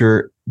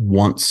scripture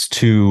wants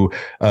to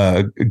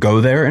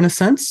go there in a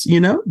sense,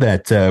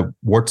 that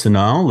warts and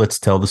all, let's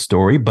tell the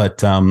story.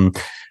 But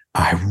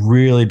I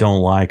really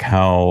don't like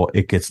how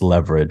it gets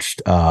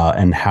leveraged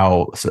and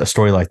how a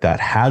story like that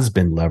has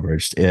been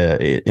leveraged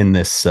in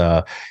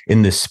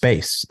this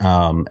space.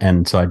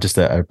 And so I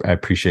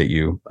appreciate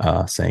you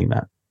saying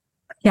that.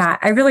 Yeah,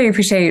 I really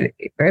appreciated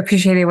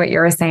what you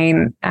were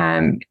saying.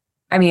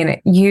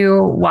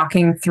 You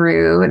walking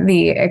through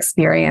the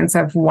experience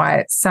of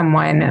what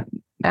someone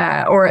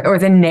or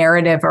the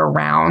narrative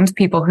around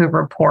people who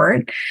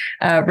report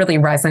really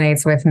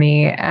resonates with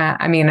me.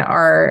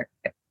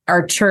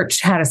 Our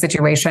church had a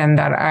situation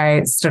that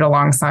I stood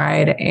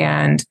alongside,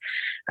 and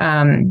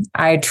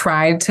I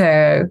tried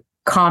to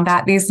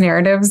combat these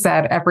narratives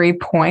at every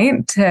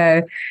point,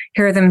 to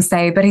hear them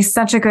say, but he's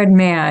such a good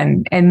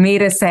man, and me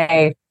to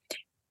say,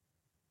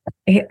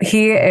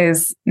 He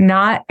is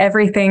not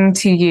everything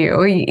to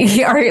you.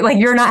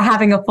 You're not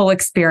having a full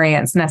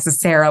experience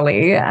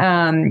necessarily.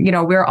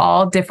 We're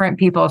all different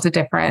people to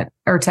different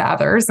or to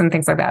others and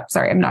things like that.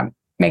 Sorry, I'm not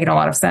making a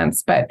lot of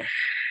sense, but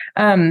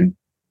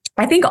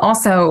I think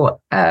also,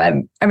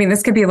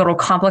 this could be a little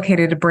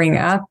complicated to bring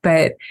up,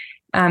 but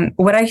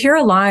what I hear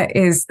a lot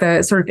is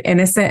the sort of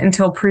innocent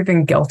until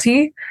proven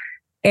guilty.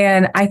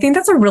 And I think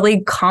that's a really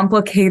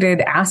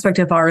complicated aspect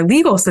of our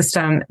legal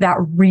system that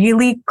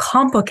really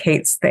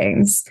complicates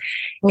things.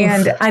 Oof.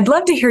 And I'd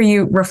love to hear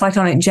you reflect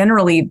on it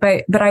generally,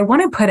 but I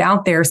want to put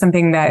out there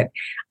something that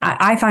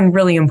I find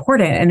really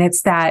important. And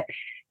it's that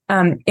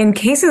in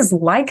cases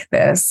like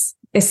this,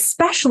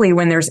 especially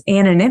when there's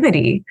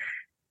anonymity,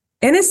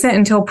 innocent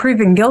until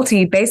proven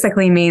guilty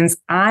basically means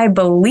I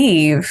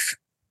believe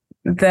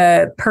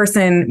the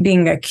person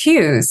being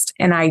accused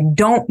and I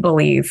don't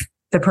believe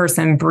the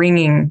person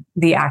bringing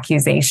the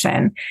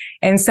accusation.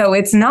 And so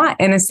it's not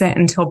innocent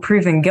until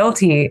proven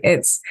guilty.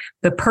 It's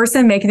the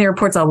person making the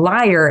report's a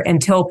liar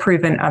until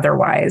proven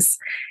otherwise.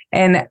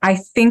 And I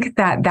think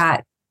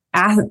that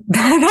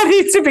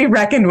needs to be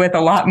reckoned with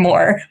a lot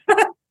more.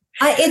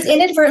 It's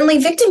inadvertently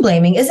victim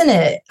blaming, isn't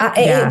it?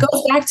 Yeah. It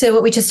goes back to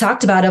what we just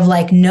talked about of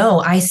like, no,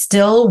 I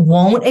still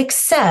won't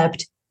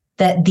accept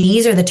that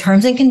these are the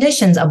terms and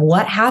conditions of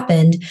what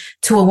happened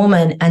to a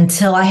woman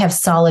until I have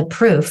solid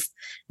proof.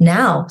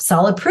 Now,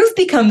 solid proof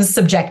becomes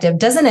subjective,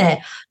 doesn't it?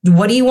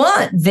 What do you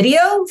want?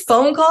 Video,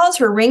 phone calls,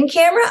 her Ring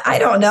camera? I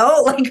don't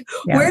know.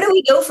 Where do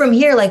we go from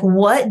here?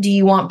 What do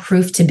you want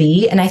proof to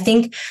be? And I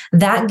think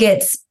that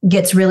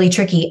gets really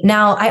tricky.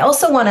 Now, I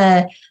also want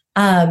to,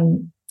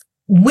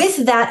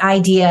 with that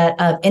idea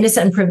of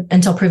innocent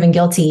until proven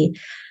guilty,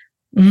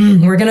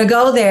 we're going to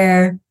go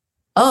there.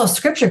 Oh,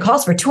 scripture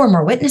calls for 2 or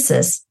more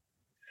witnesses.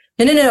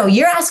 No.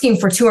 You're asking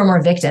for 2 or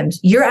more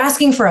victims. You're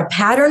asking for a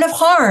pattern of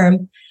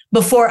harm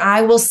before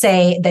I will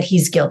say that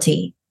he's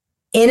guilty.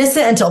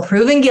 Innocent until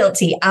proven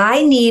guilty.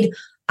 I need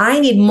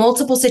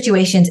multiple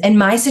situations. In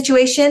my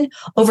situation,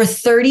 over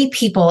 30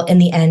 people in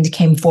the end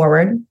came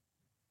forward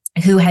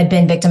who had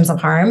been victims of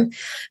harm.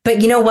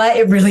 But you know what?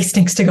 It really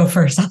stinks to go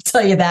first. I'll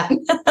tell you that.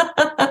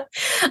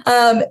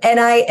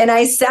 And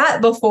I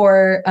sat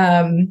before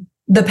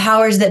the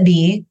powers that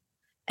be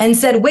and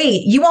said,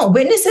 wait, you want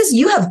witnesses?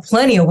 You have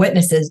plenty of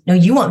witnesses. No,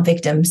 you want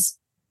victims.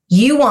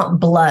 You want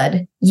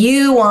blood.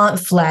 You want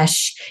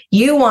flesh.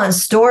 You want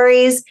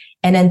stories.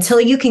 And until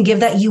you can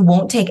give that, you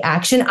won't take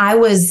action. I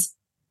was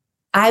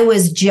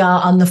jaw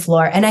on the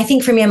floor. And I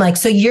think for me, I'm like,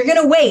 so you're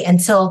going to wait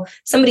until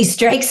somebody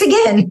strikes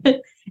again.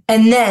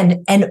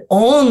 and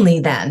only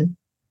then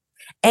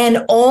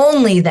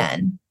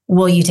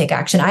will you take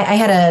action. I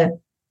had a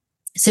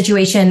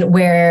situation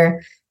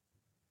where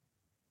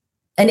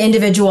an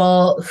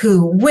individual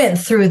who went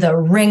through the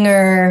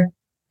ringer,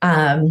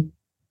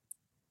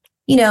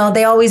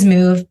 they always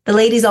move. The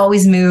ladies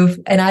always move,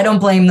 and I don't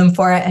blame them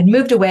for it. And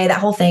moved away, that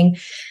whole thing.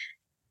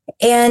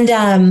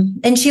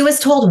 And she was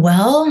told,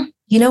 well,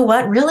 you know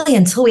what? Really,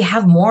 until we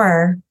have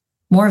more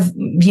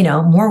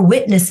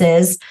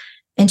witnesses.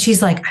 And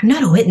she's like, I'm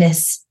not a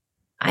witness.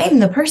 I am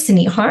the person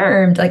he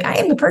harmed.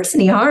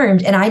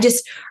 And I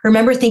just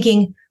remember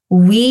thinking,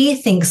 we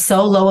think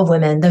so low of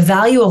women. The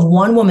value of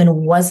one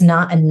woman was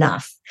not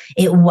enough.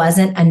 It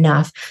wasn't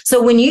enough.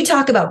 So when you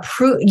talk about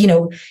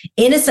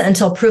innocent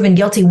until proven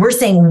guilty, we're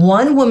saying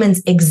one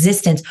woman's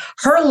existence,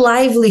 her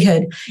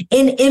livelihood,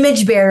 an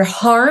image bearer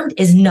harmed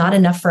is not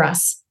enough for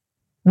us.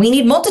 We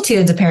need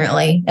multitudes,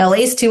 apparently, at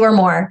least 2 or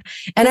more.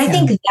 And I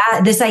think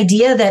that this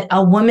idea that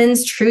a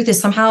woman's truth is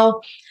somehow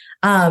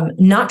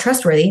not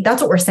trustworthy.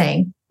 That's what we're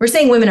saying. We're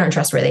saying women aren't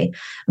trustworthy.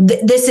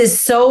 This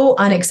is so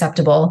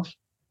unacceptable.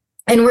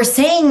 And we're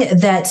saying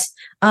that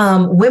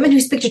women who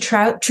speak to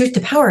truth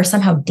to power are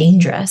somehow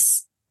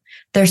dangerous.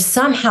 They're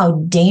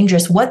somehow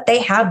dangerous. What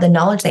they have, the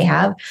knowledge they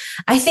have.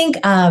 I think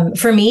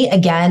for me,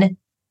 again,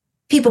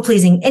 people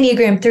pleasing,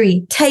 Enneagram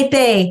 3, type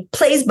A,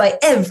 plays by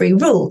every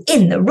rule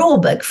in the rule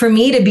book. For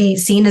me to be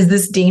seen as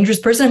this dangerous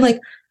person, I'm like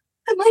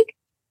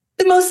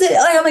the most,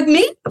 I'm like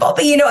me. But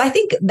I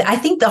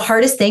think the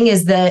hardest thing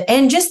is the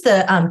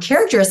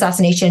character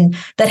assassination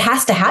that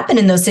has to happen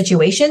in those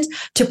situations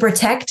to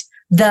protect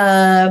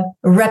the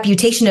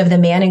reputation of the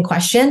man in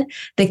question,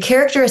 the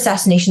character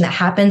assassination that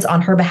happens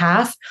on her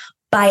behalf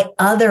by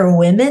other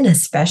women,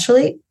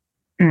 especially.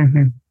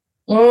 Mm-hmm.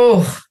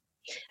 Oh,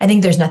 I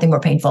think there's nothing more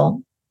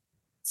painful.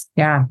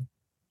 Yeah.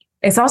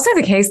 It's also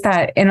the case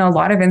that in a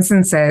lot of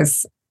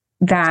instances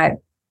that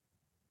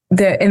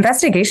the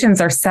investigations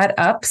are set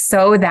up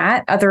so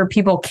that other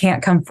people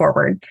can't come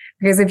forward.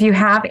 Because if you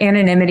have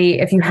anonymity,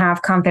 if you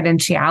have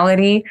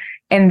confidentiality,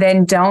 and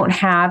then don't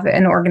have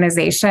an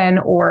organization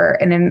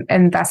or an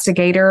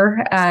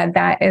investigator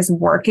that is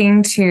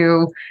working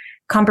to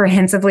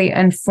comprehensively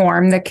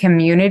inform the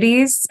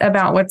communities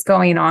about what's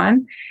going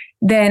on,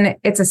 then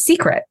it's a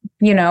secret.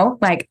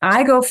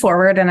 I go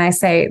forward and I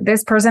say,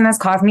 this person has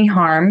caused me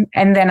harm,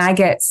 and then I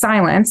get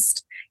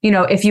silenced.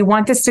 If you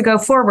want this to go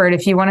forward,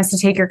 if you want us to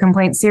take your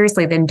complaint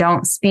seriously, then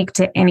don't speak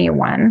to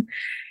anyone.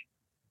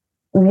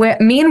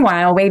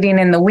 Meanwhile, waiting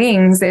in the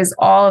wings is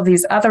all of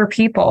these other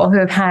people who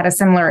have had a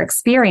similar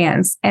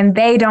experience, and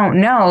they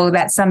don't know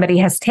that somebody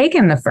has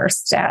taken the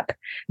first step,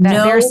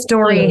 that their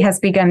story has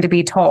begun to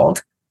be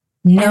told.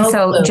 And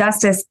so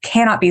justice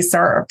cannot be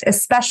served,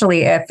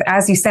 especially if,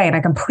 as you say, and I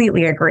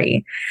completely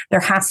agree,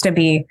 there has to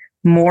be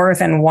more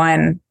than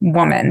one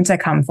woman to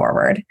come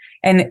forward.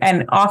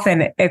 And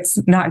often it's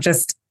not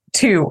just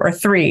 2 or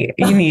 3.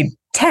 You need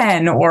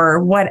 10 or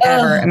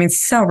whatever. I mean, it's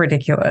so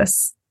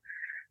ridiculous.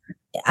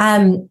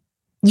 You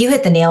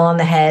hit the nail on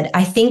the head.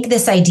 I think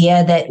this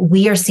idea that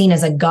we are seen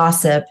as a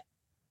gossip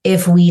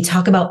if we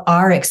talk about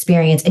our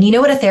experience. And you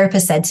know what a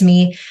therapist said to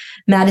me,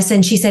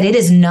 Madison? She said, it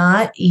is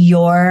not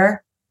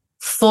your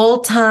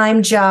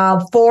full-time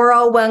job,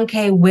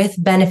 401k with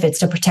benefits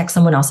to protect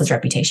someone else's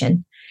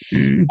reputation.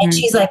 Mm-hmm. And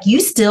she's like, you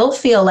still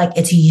feel like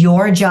it's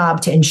your job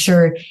to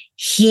ensure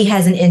he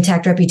has an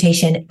intact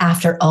reputation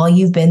after all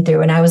you've been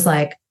through. And I was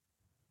like,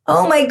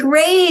 oh my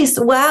grace.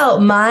 Wow.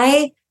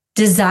 My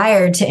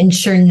desire to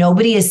ensure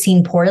nobody is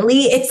seen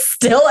poorly, it's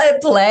still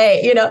at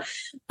play,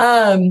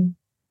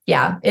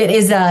 Yeah, it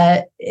is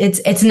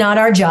it's not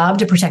our job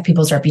to protect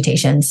people's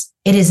reputations.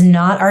 It is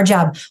not our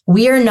job.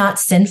 We are not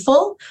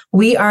sinful.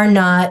 We are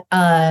not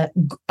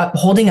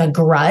holding a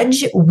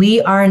grudge.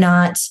 We're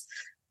not.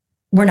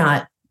 When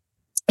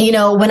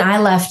I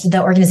left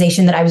the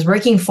organization that I was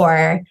working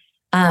for,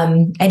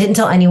 I didn't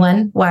tell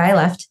anyone why I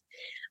left.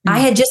 I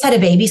had just had a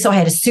baby, so I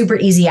had a super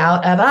easy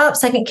out of,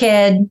 second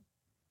kid,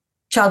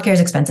 childcare is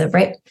expensive,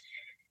 right?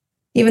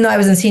 Even though I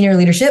was in senior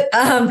leadership.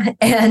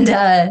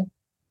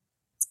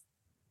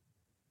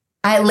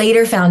 I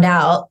later found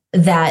out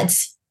that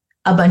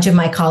a bunch of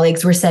my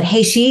colleagues were said,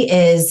 hey, she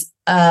is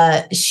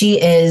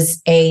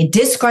a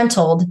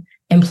disgruntled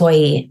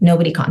employee.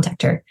 Nobody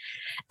contact her.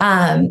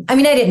 I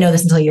didn't know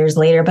this until years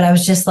later, but I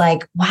was just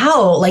like,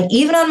 wow, like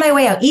even on my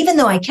way out, even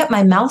though I kept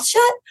my mouth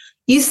shut,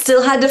 you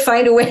still had to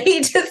find a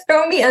way to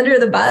throw me under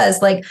the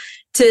bus, like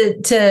to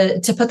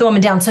put the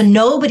woman down. So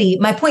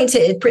my point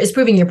is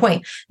proving your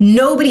point.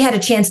 Nobody had a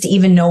chance to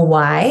even know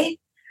why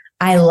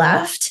I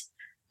left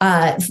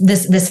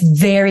this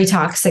very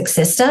toxic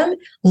system,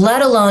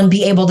 let alone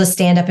be able to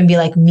stand up and be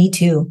like, me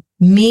too.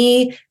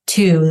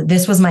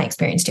 This was my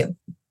experience too.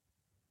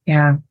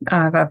 Yeah,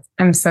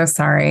 I'm so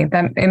sorry.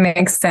 That it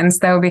makes sense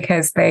though,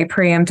 because they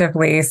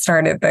preemptively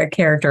started the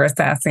character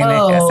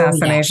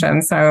assassination.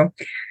 Yeah. So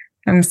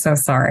I'm so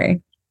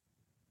sorry.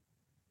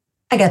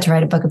 I got to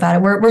write a book about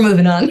it. We're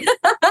moving on.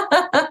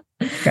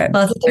 Good.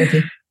 Lots of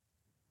therapy.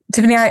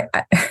 Tiffany,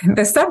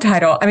 the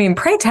subtitle,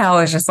 pray tell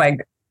is just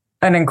like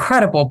an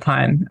incredible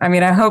pun.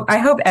 I hope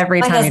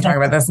every time you talk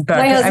about this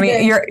book,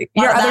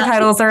 your other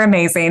titles are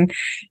amazing,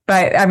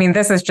 but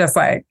this is just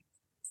like,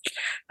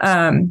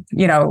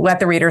 let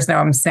the readers know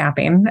I'm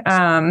snapping.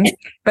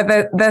 But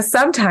the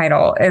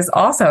subtitle is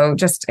also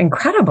just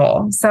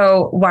incredible.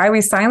 So why we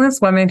silence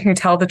women who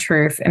tell the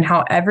truth and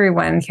how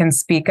everyone can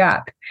speak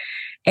up.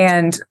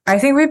 And I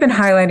think we've been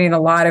highlighting a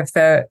lot of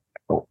the,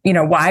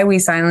 why we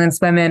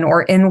silence women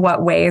or in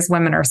what ways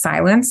women are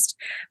silenced.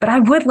 But I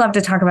would love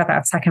to talk about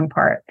that second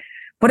part.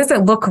 What does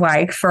it look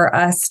like for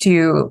us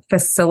to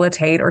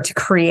facilitate or to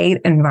create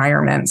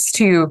environments,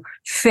 to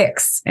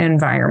fix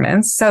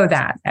environments so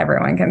that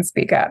everyone can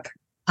speak up?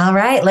 All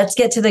right, let's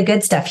get to the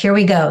good stuff. Here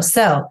we go.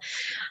 So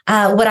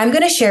what I'm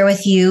going to share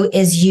with you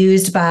is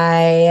used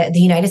by the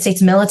United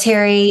States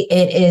military.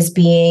 It is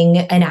being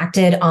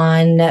enacted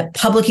on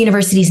public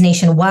universities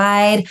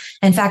nationwide.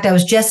 In fact, I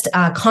was just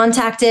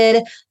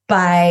contacted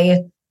by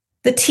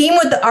the team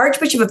with the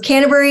Archbishop of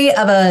Canterbury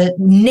of a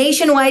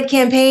nationwide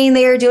campaign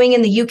they are doing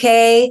in the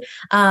UK.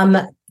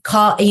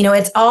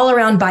 It's all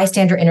around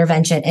bystander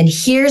intervention. And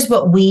here's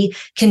what we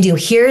can do.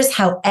 Here's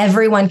how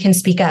everyone can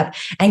speak up.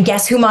 And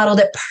guess who modeled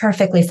it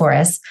perfectly for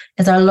us?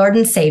 It's our Lord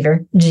and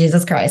Savior,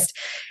 Jesus Christ.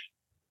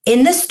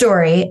 In the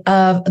story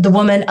of the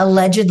woman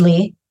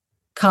allegedly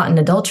caught in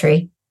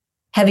adultery,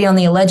 heavy on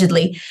the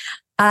allegedly,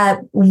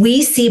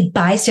 we see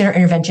bystander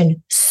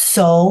intervention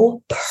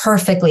so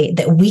perfectly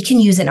that we can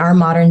use in our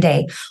modern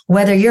day.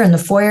 Whether you're in the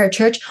foyer at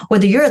church,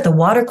 whether you're at the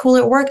water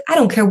cooler at work, I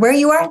don't care where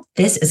you are,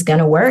 this is going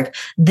to work.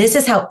 This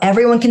is how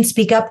everyone can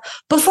speak up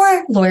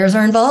before lawyers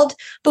are involved,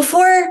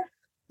 before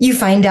you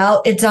find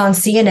out it's on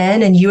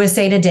CNN and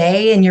USA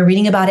Today and you're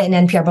reading about it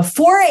in NPR.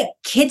 Before it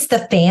hits the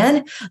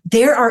fan,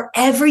 there are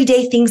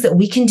everyday things that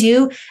we can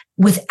do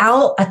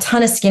without a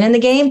ton of skin in the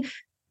game.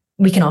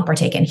 We can all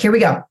partake in. Here we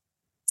go.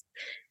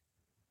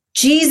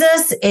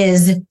 Jesus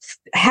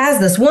has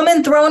this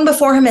woman thrown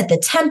before him at the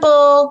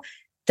temple.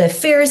 The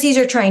Pharisees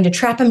are trying to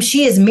trap him.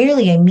 She is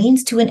merely a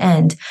means to an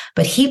end,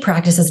 but he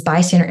practices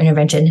bystander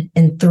intervention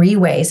in 3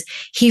 ways.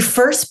 He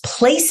first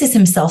places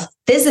himself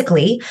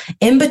physically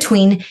in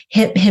between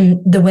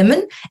the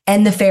women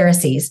and the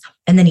Pharisees,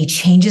 and then he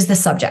changes the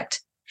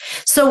subject.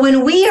 So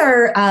when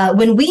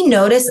we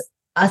notice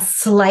a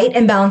slight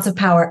imbalance of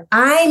power,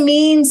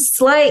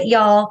 slight,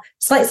 y'all,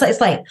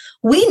 slight.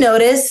 We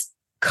notice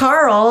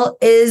Carl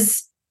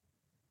is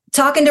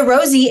talking to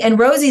Rosie and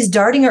Rosie's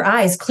darting her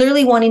eyes,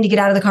 clearly wanting to get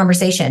out of the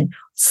conversation.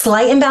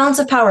 Slight imbalance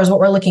of power is what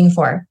we're looking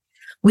for.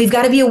 We've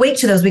got to be awake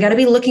to those. We got to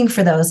be looking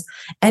for those.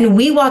 And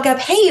we walk up,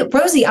 hey,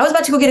 Rosie, I was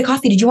about to go get a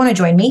coffee. Did you want to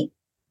join me?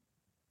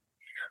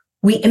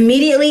 We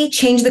immediately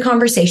change the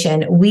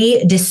conversation.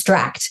 We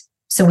distract.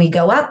 So we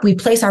go up, we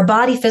place our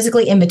body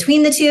physically in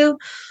between the two,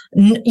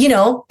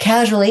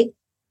 casually,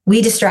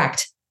 we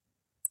distract.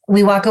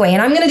 We walk away,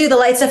 and I'm going to do the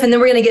light stuff, and then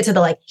we're going to get to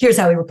the here's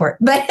how we report.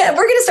 But we're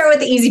going to start with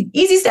the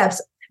easy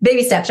steps,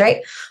 baby steps,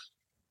 right?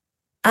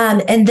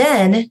 And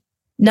then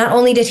not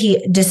only did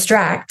he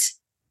distract,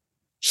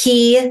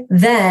 he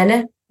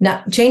then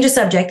change the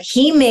subject.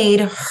 He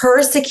made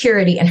her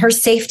security and her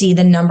safety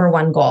the number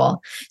one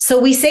goal. So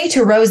we say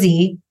to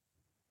Rosie,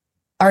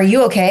 are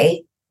you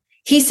okay?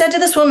 He said to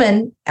this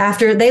woman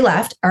after they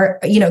left,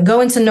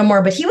 go into no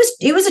more, but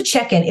it was a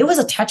check-in. It was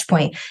a touch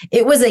point.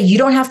 It was you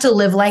don't have to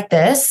live like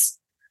this.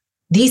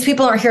 These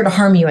people aren't here to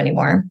harm you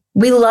anymore.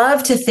 We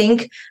love to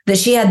think that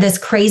she had this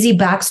crazy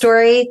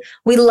backstory.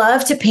 We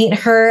love to paint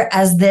her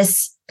as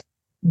this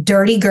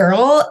dirty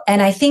girl.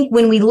 And I think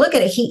when we look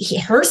at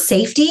it, her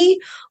safety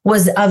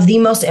was of the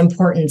most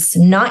importance,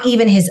 not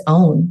even his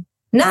own,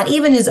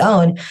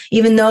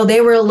 even though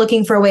they were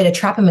looking for a way to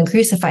trap him and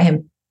crucify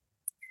him.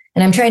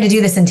 And I'm trying to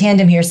do this in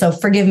tandem here, so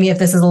forgive me if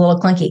this is a little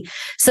clunky.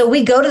 So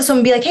we go to this woman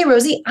and be like, hey,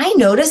 Rosie, I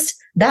noticed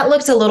that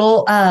looked a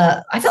little,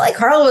 I felt like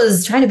Carl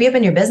was trying to be up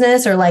in your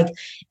business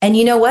and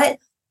you know what?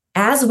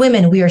 As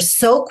women, we are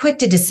so quick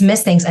to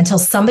dismiss things until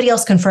somebody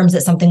else confirms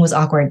that something was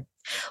awkward.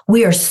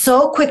 We are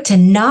so quick to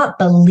not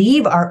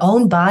believe our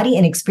own body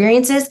and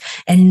experiences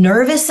and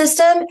nervous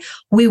system.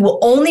 We will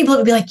only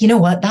be like, you know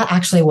what? That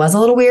actually was a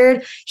little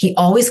weird. He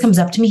always comes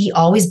up to me. He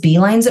always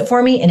beelines it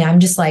for me. And I'm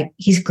just like,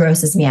 he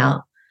grosses me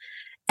out.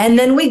 And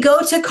then we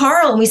go to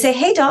Carl and we say,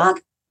 hey, dog.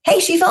 Hey,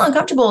 she felt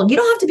uncomfortable. You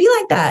don't have to be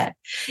like that.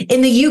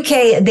 In the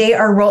UK, they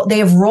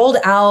have rolled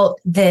out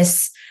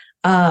this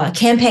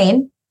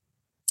campaign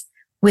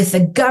with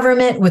the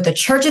government, with the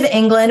Church of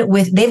England,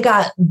 they've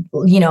got,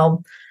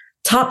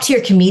 top tier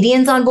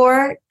comedians on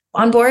board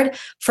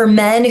for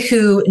men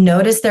who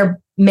notice their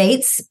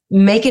mates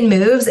making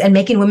moves and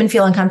making women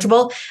feel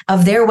uncomfortable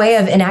of their way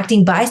of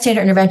enacting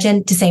bystander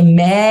intervention to say,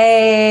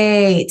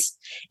 mate.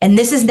 And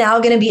this is now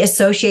going to be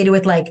associated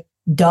with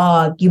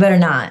dog, you better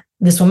not.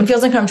 This woman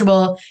feels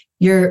uncomfortable.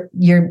 You're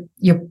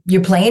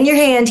playing your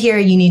hand here.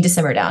 You need to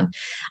simmer down.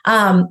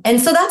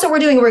 And so that's what we're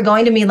doing. We're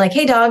going to mean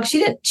hey, dog, she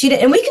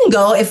didn't. And we can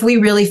go if we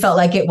really felt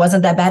like it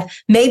wasn't that bad.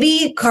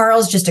 Maybe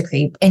Carl's just a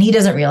creep and he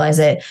doesn't realize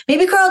it.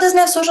 Maybe Carl doesn't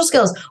have social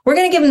skills. We're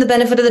going to give him the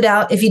benefit of the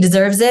doubt. If he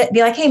deserves it,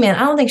 be like, hey man, I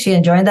don't think she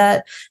enjoyed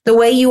that. The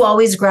way you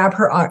always grab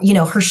her,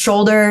 her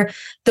shoulder,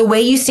 the way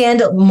you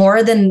stand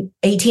more than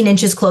 18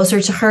 inches closer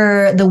to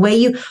her,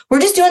 we're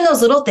just doing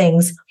those little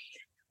things.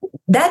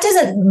 That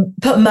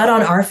doesn't put mud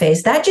on our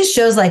face. That just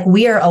shows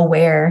we are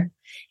aware.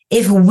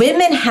 If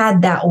women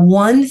had that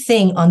one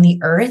thing on the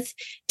earth,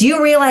 do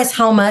you realize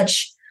how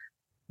much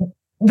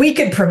we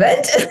could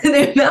prevent?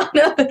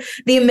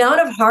 the amount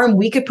of harm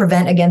we could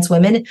prevent against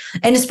women,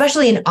 and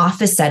especially in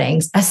office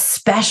settings,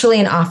 especially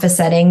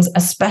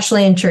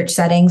in church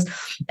settings,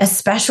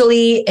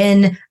 especially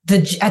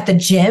at the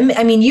gym.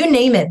 I mean, you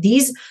name it.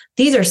 These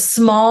are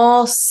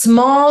small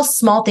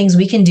things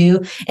we can do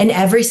in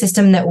every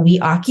system that we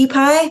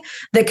occupy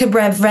that could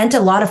prevent a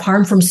lot of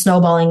harm from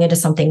snowballing into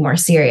something more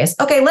serious.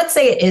 Okay, let's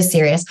say it is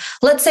serious.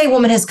 Let's say a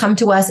woman has come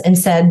to us and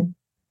said,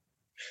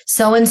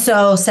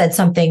 so-and-so said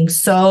something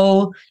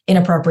so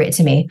inappropriate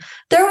to me.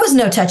 There was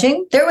no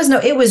touching.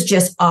 It was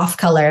just off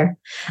color.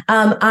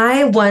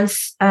 I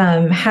once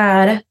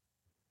had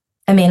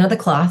a man of the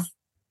cloth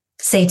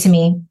say to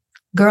me,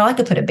 girl, I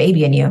could put a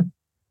baby in you.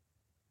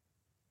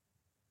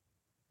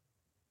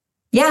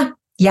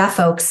 Yeah,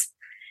 folks.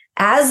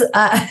 As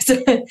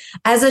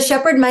a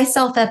shepherd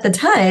myself at the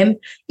time,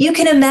 you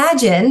can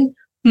imagine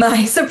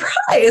my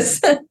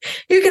surprise.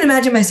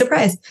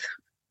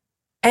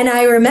 And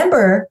I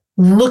remember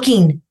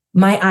looking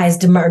my eyes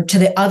to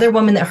the other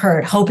woman that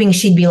heard, hoping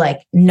she'd be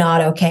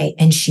not okay.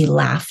 And she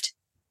laughed.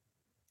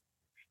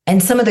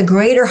 And some of the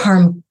greater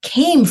harm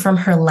came from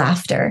her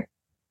laughter.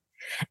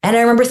 And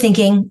I remember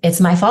thinking, it's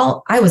my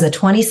fault. I was a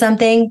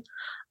 20-something.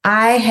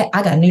 I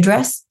got a new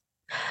dress.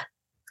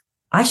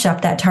 I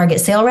shopped that Target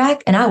sale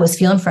rack and I was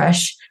feeling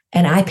fresh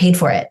and I paid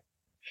for it.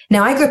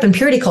 Now, I grew up in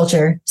purity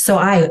culture, so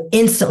I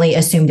instantly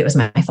assumed it was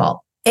my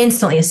fault.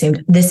 Instantly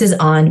assumed this is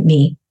on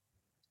me.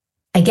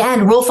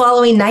 Again, rule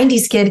following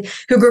 90s kid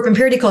who grew up in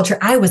purity culture,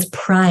 I was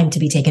primed to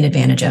be taken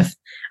advantage of.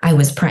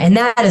 And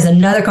that is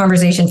another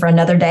conversation for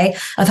another day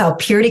of how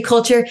purity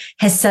culture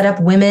has set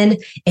up women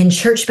in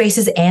church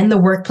spaces and the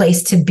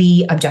workplace to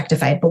be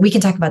objectified. But we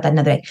can talk about that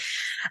another day.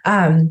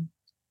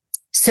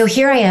 So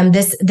here I am,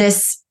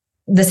 this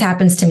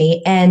happens to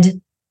me.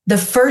 And the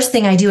first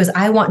thing I do is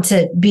I want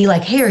to be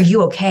like, hey, are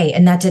you okay?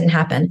 And that didn't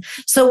happen.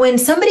 So when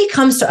somebody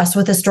comes to us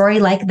with a story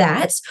like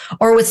that,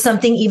 or with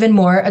something even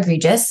more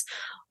egregious,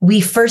 we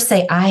first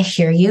say, I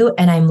hear you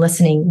and I'm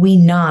listening. We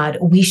nod.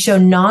 We show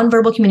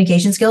nonverbal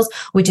communication skills,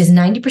 which is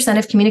 90%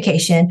 of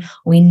communication.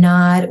 We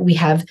nod. We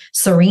have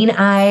serene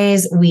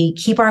eyes. We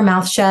keep our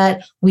mouth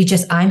shut.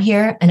 I'm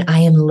here and I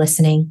am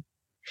listening.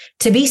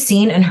 To be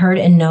seen and heard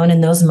and known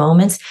in those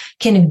moments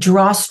can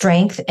draw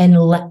strength, and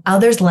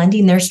others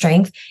lending their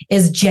strength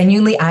is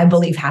genuinely, I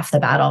believe, half the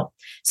battle.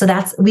 So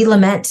we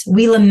lament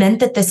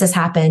that this has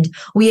happened.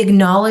 We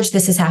acknowledge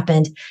this has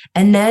happened.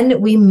 And then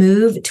we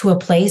move to a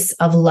place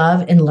of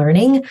love and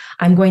learning.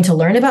 I'm going to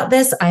learn about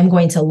this. I'm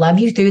going to love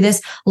you through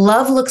this.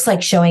 Love looks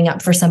like showing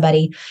up for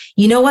somebody.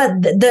 You know what?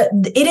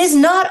 It is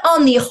not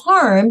on the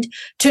harmed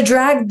to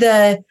drag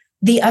the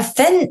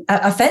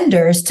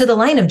offenders to the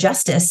line of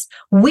justice.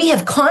 We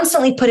have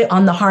constantly put it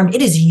on the harmed.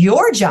 It is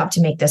your job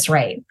to make this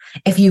right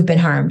if you've been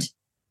harmed.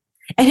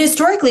 And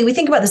historically, we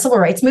think about the civil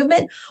rights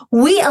movement.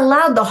 We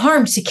allowed the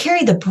harmed to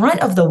carry the brunt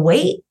of the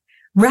weight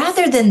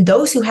rather than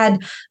those who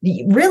had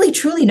really,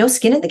 truly no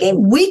skin in the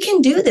game. We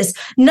can do this.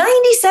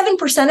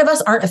 97% of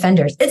us aren't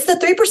offenders. It's the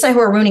 3% who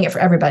are ruining it for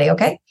everybody.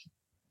 Okay.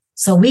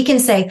 So we can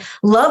say,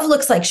 love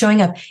looks like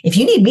showing up. If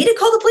you need me to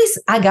call the police,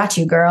 I got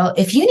you, girl.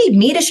 If you need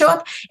me to show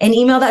up and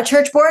email that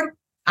church board,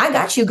 I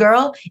got you,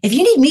 girl. If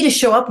you need me to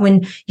show up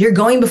when you're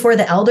going before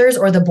the elders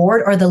or the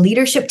board or the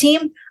leadership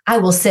team, I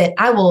will sit.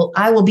 I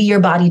will be your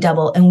body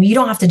double. And you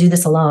don't have to do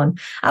this alone.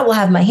 I will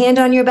have my hand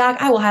on your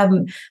back. I will have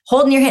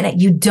holding your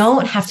hand. You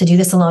don't have to do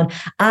this alone.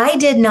 I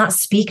did not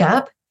speak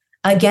up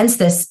against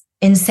this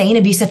insane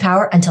abuse of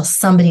power until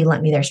somebody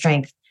lent me their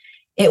strength.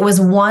 It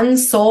was one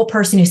sole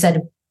person who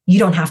said, you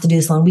don't have to do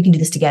this alone. We can do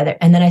this together.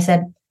 And then I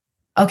said,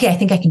 okay, I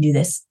think I can do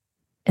this.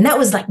 And that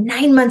was like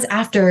 9 months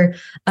after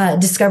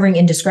discovering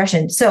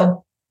indiscretion.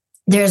 So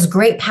there's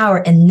great power,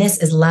 and this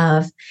is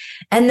love.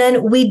 And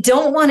then we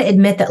don't want to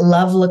admit that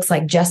love looks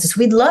like justice.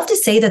 We'd love to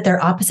say that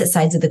they're opposite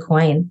sides of the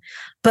coin,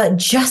 but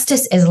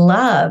justice is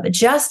love.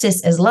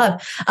 Justice is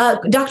love.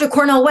 Dr.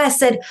 Cornel West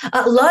said,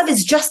 love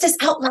is justice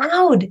out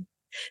loud.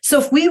 So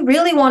if we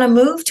really want to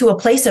move to a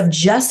place of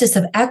justice,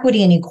 of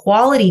equity and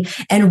equality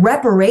and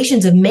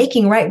reparations, of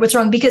making right what's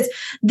wrong, because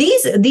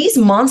these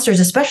monsters,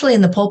 especially in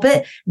the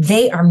pulpit,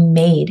 they are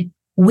made.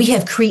 We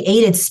have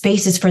created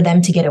spaces for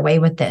them to get away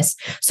with this.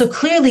 So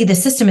clearly the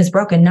system is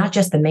broken, not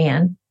just the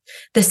man.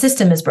 The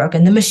system is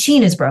broken. The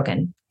machine is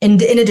broken in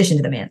addition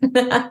to the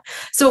man.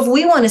 So if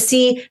we want to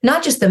see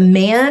not just the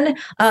man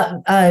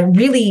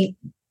really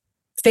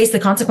face the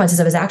consequences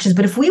of his actions,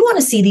 but if we want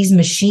to see these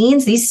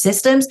machines, these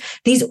systems,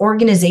 these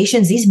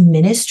organizations, these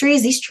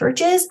ministries, these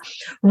churches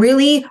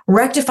really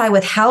rectify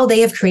with how they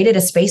have created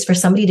a space for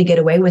somebody to get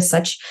away with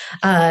such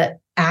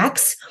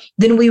acts,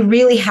 then we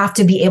really have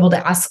to be able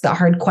to ask the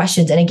hard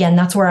questions. And again,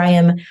 that's where I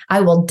am.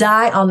 I will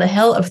die on the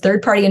hill of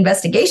third-party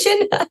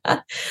investigation.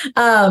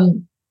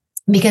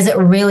 Because it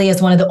really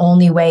is one of the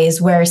only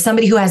ways where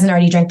somebody who hasn't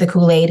already drank the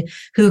Kool-Aid,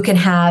 who can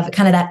have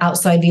kind of that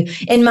outside view.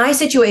 In my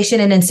situation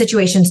and in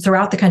situations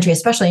throughout the country,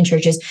 especially in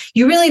churches,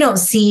 you really don't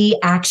see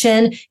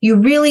action. You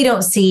really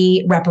don't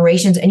see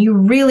reparations, and you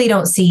really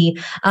don't see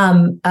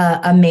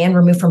a man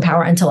removed from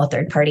power until a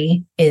third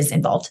party is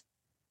involved.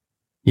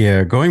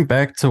 Yeah. Going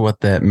back to what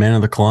that man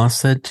of the cloth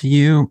said to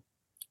you.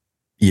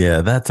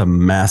 Yeah, that's a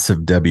massive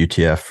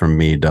WTF from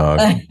me, dog.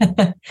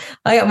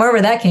 I got more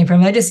where that came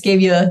from. I just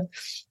gave you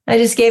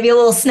a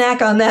little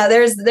snack on that.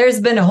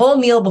 There's been a whole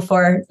meal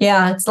before.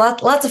 Yeah, it's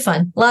lots of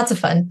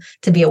fun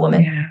to be a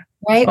woman. Yeah.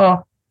 Right.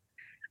 Well,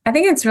 I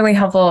think it's really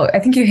helpful. I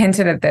think you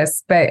hinted at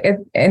this, but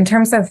in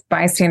terms of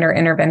bystander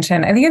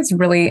intervention, I think it's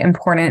really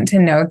important to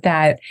note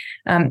that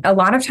a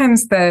lot of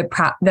times the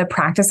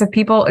practice of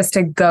people is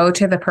to go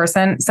to the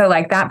person. So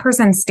like that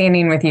person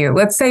standing with you,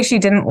 let's say she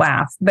didn't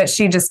laugh, but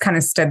she just kind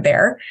of stood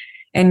there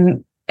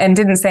and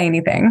didn't say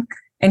anything.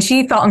 And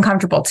she felt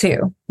uncomfortable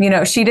too. You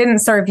know, she didn't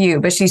serve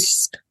you, but she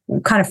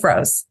kind of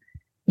froze.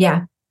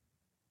 Yeah.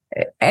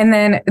 And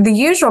then the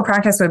usual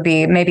practice would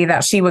be maybe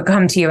that she would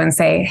come to you and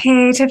say,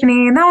 hey,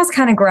 Tiffany, that was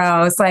kind of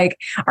gross. Like,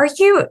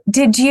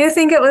 did you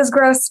think it was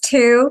gross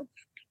too?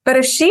 But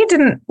if she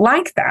didn't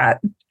like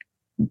that,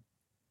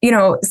 you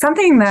know,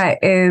 something that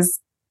is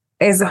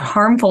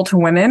harmful to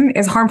women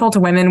is harmful to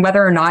women,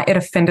 whether or not it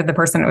offended the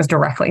person it was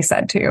directly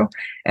said to.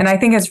 And I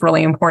think it's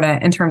really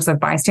important in terms of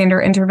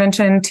bystander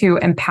intervention to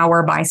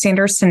empower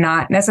bystanders to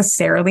not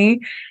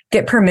necessarily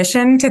get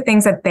permission to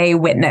things that they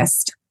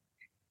witnessed.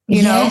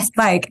 You know,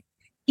 like,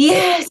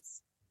 yes,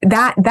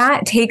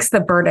 that takes the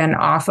burden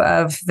off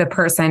of the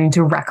person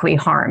directly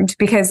harmed,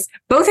 because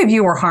both of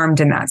you were harmed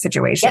in that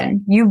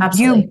situation. Yep,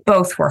 you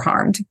both were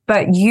harmed,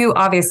 but you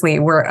obviously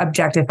were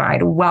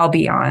objectified well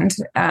beyond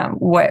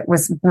what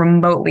was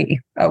remotely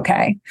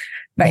okay.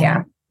 But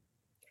yeah.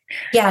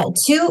 Yeah.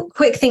 2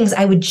 quick things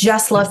I would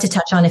just love to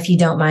touch on, if you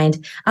don't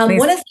mind.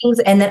 One of the things,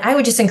 and that I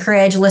would just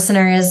encourage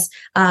listeners,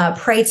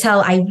 pray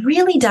tell, I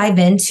really dive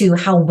into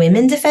how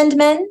women defend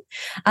men,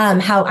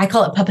 how I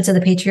call it puppets of the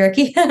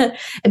patriarchy,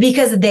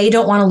 because they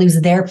don't want to lose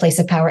their place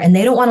of power, and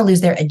they don't want to lose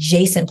their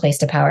adjacent place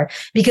to power,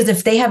 because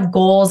if they have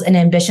goals and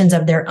ambitions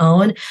of their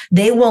own,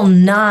 they will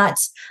not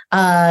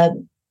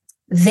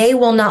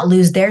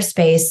lose their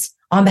space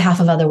on behalf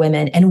of other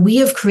women. And we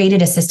have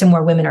created a system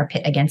where women are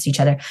pit against each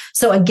other.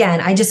 So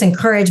again, I just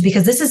encourage,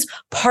 because this is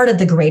part of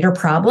the greater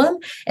problem,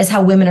 is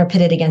how women are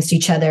pitted against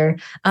each other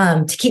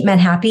to keep men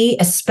happy,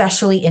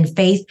 especially in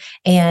faith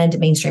and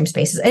mainstream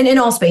spaces. And in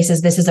all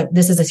spaces, this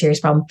is a serious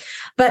problem.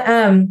 But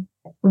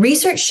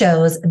research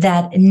shows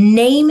that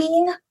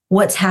naming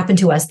what's happened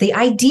to us, the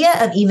idea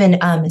of even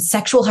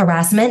sexual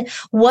harassment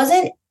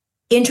wasn't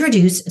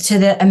introduced to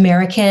the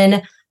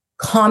American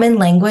common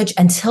language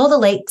until the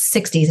late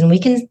 60s. And we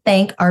can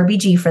thank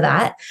RBG for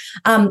that.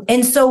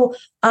 And so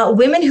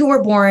women who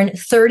were born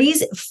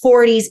 30s,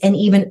 40s, and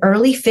even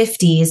early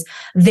 50s,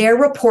 they're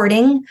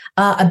reporting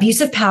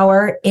abuse of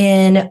power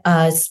in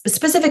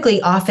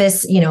specifically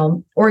office,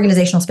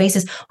 organizational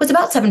spaces was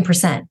about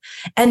 7%.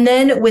 And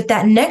then with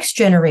that next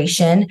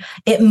generation,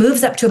 it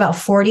moves up to about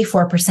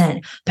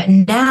 44%. But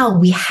now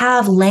we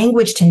have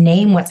language to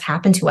name what's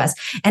happened to us.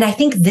 And I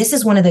think this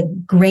is one of the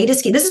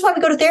greatest, this is why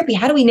we go to therapy.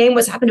 How do we name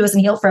what's happened to us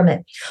and heal from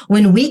it?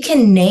 When we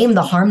can name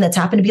the harm that's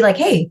happened, to be like,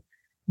 hey,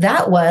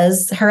 that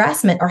was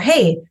harassment, or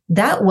hey,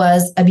 that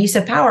was abuse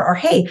of power, or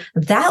hey,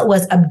 that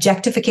was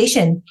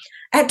objectification.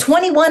 At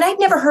 21, I'd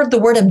never heard the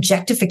word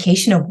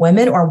objectification of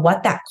women or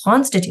what that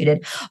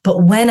constituted.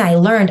 But when I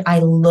learned, I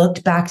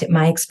looked back at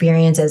my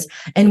experiences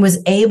and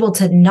was able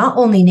to not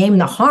only name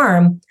the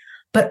harm,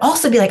 but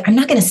also be like, I'm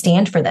not going to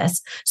stand for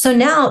this. So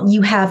now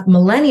you have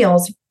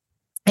millennials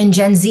and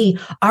Gen Z,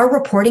 our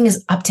reporting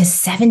is up to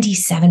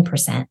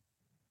 77%.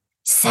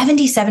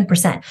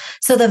 77%.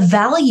 So the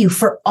value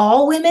for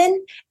all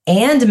women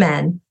and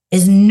men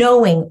is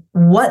knowing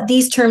what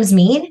these terms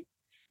mean,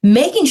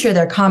 making sure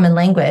they're common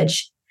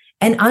language,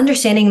 and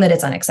understanding that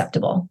it's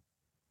unacceptable.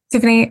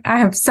 Tiffany, I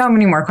have so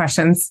many more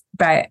questions,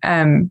 but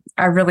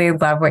I really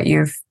love what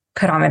you've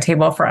put on the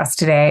table for us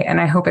today.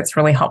 And I hope it's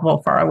really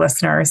helpful for our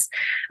listeners.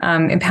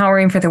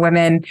 Empowering for the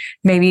women,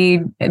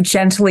 maybe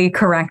gently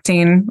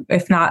correcting,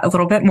 if not a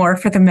little bit more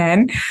for the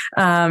men,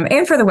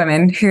 and for the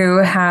women who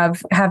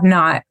have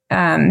not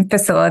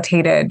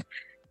facilitated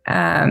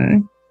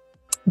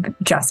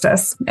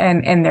justice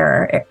in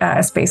their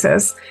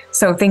spaces.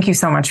 So thank you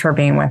so much for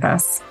being with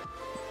us.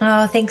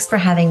 Oh, thanks for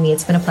having me.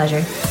 It's been a pleasure.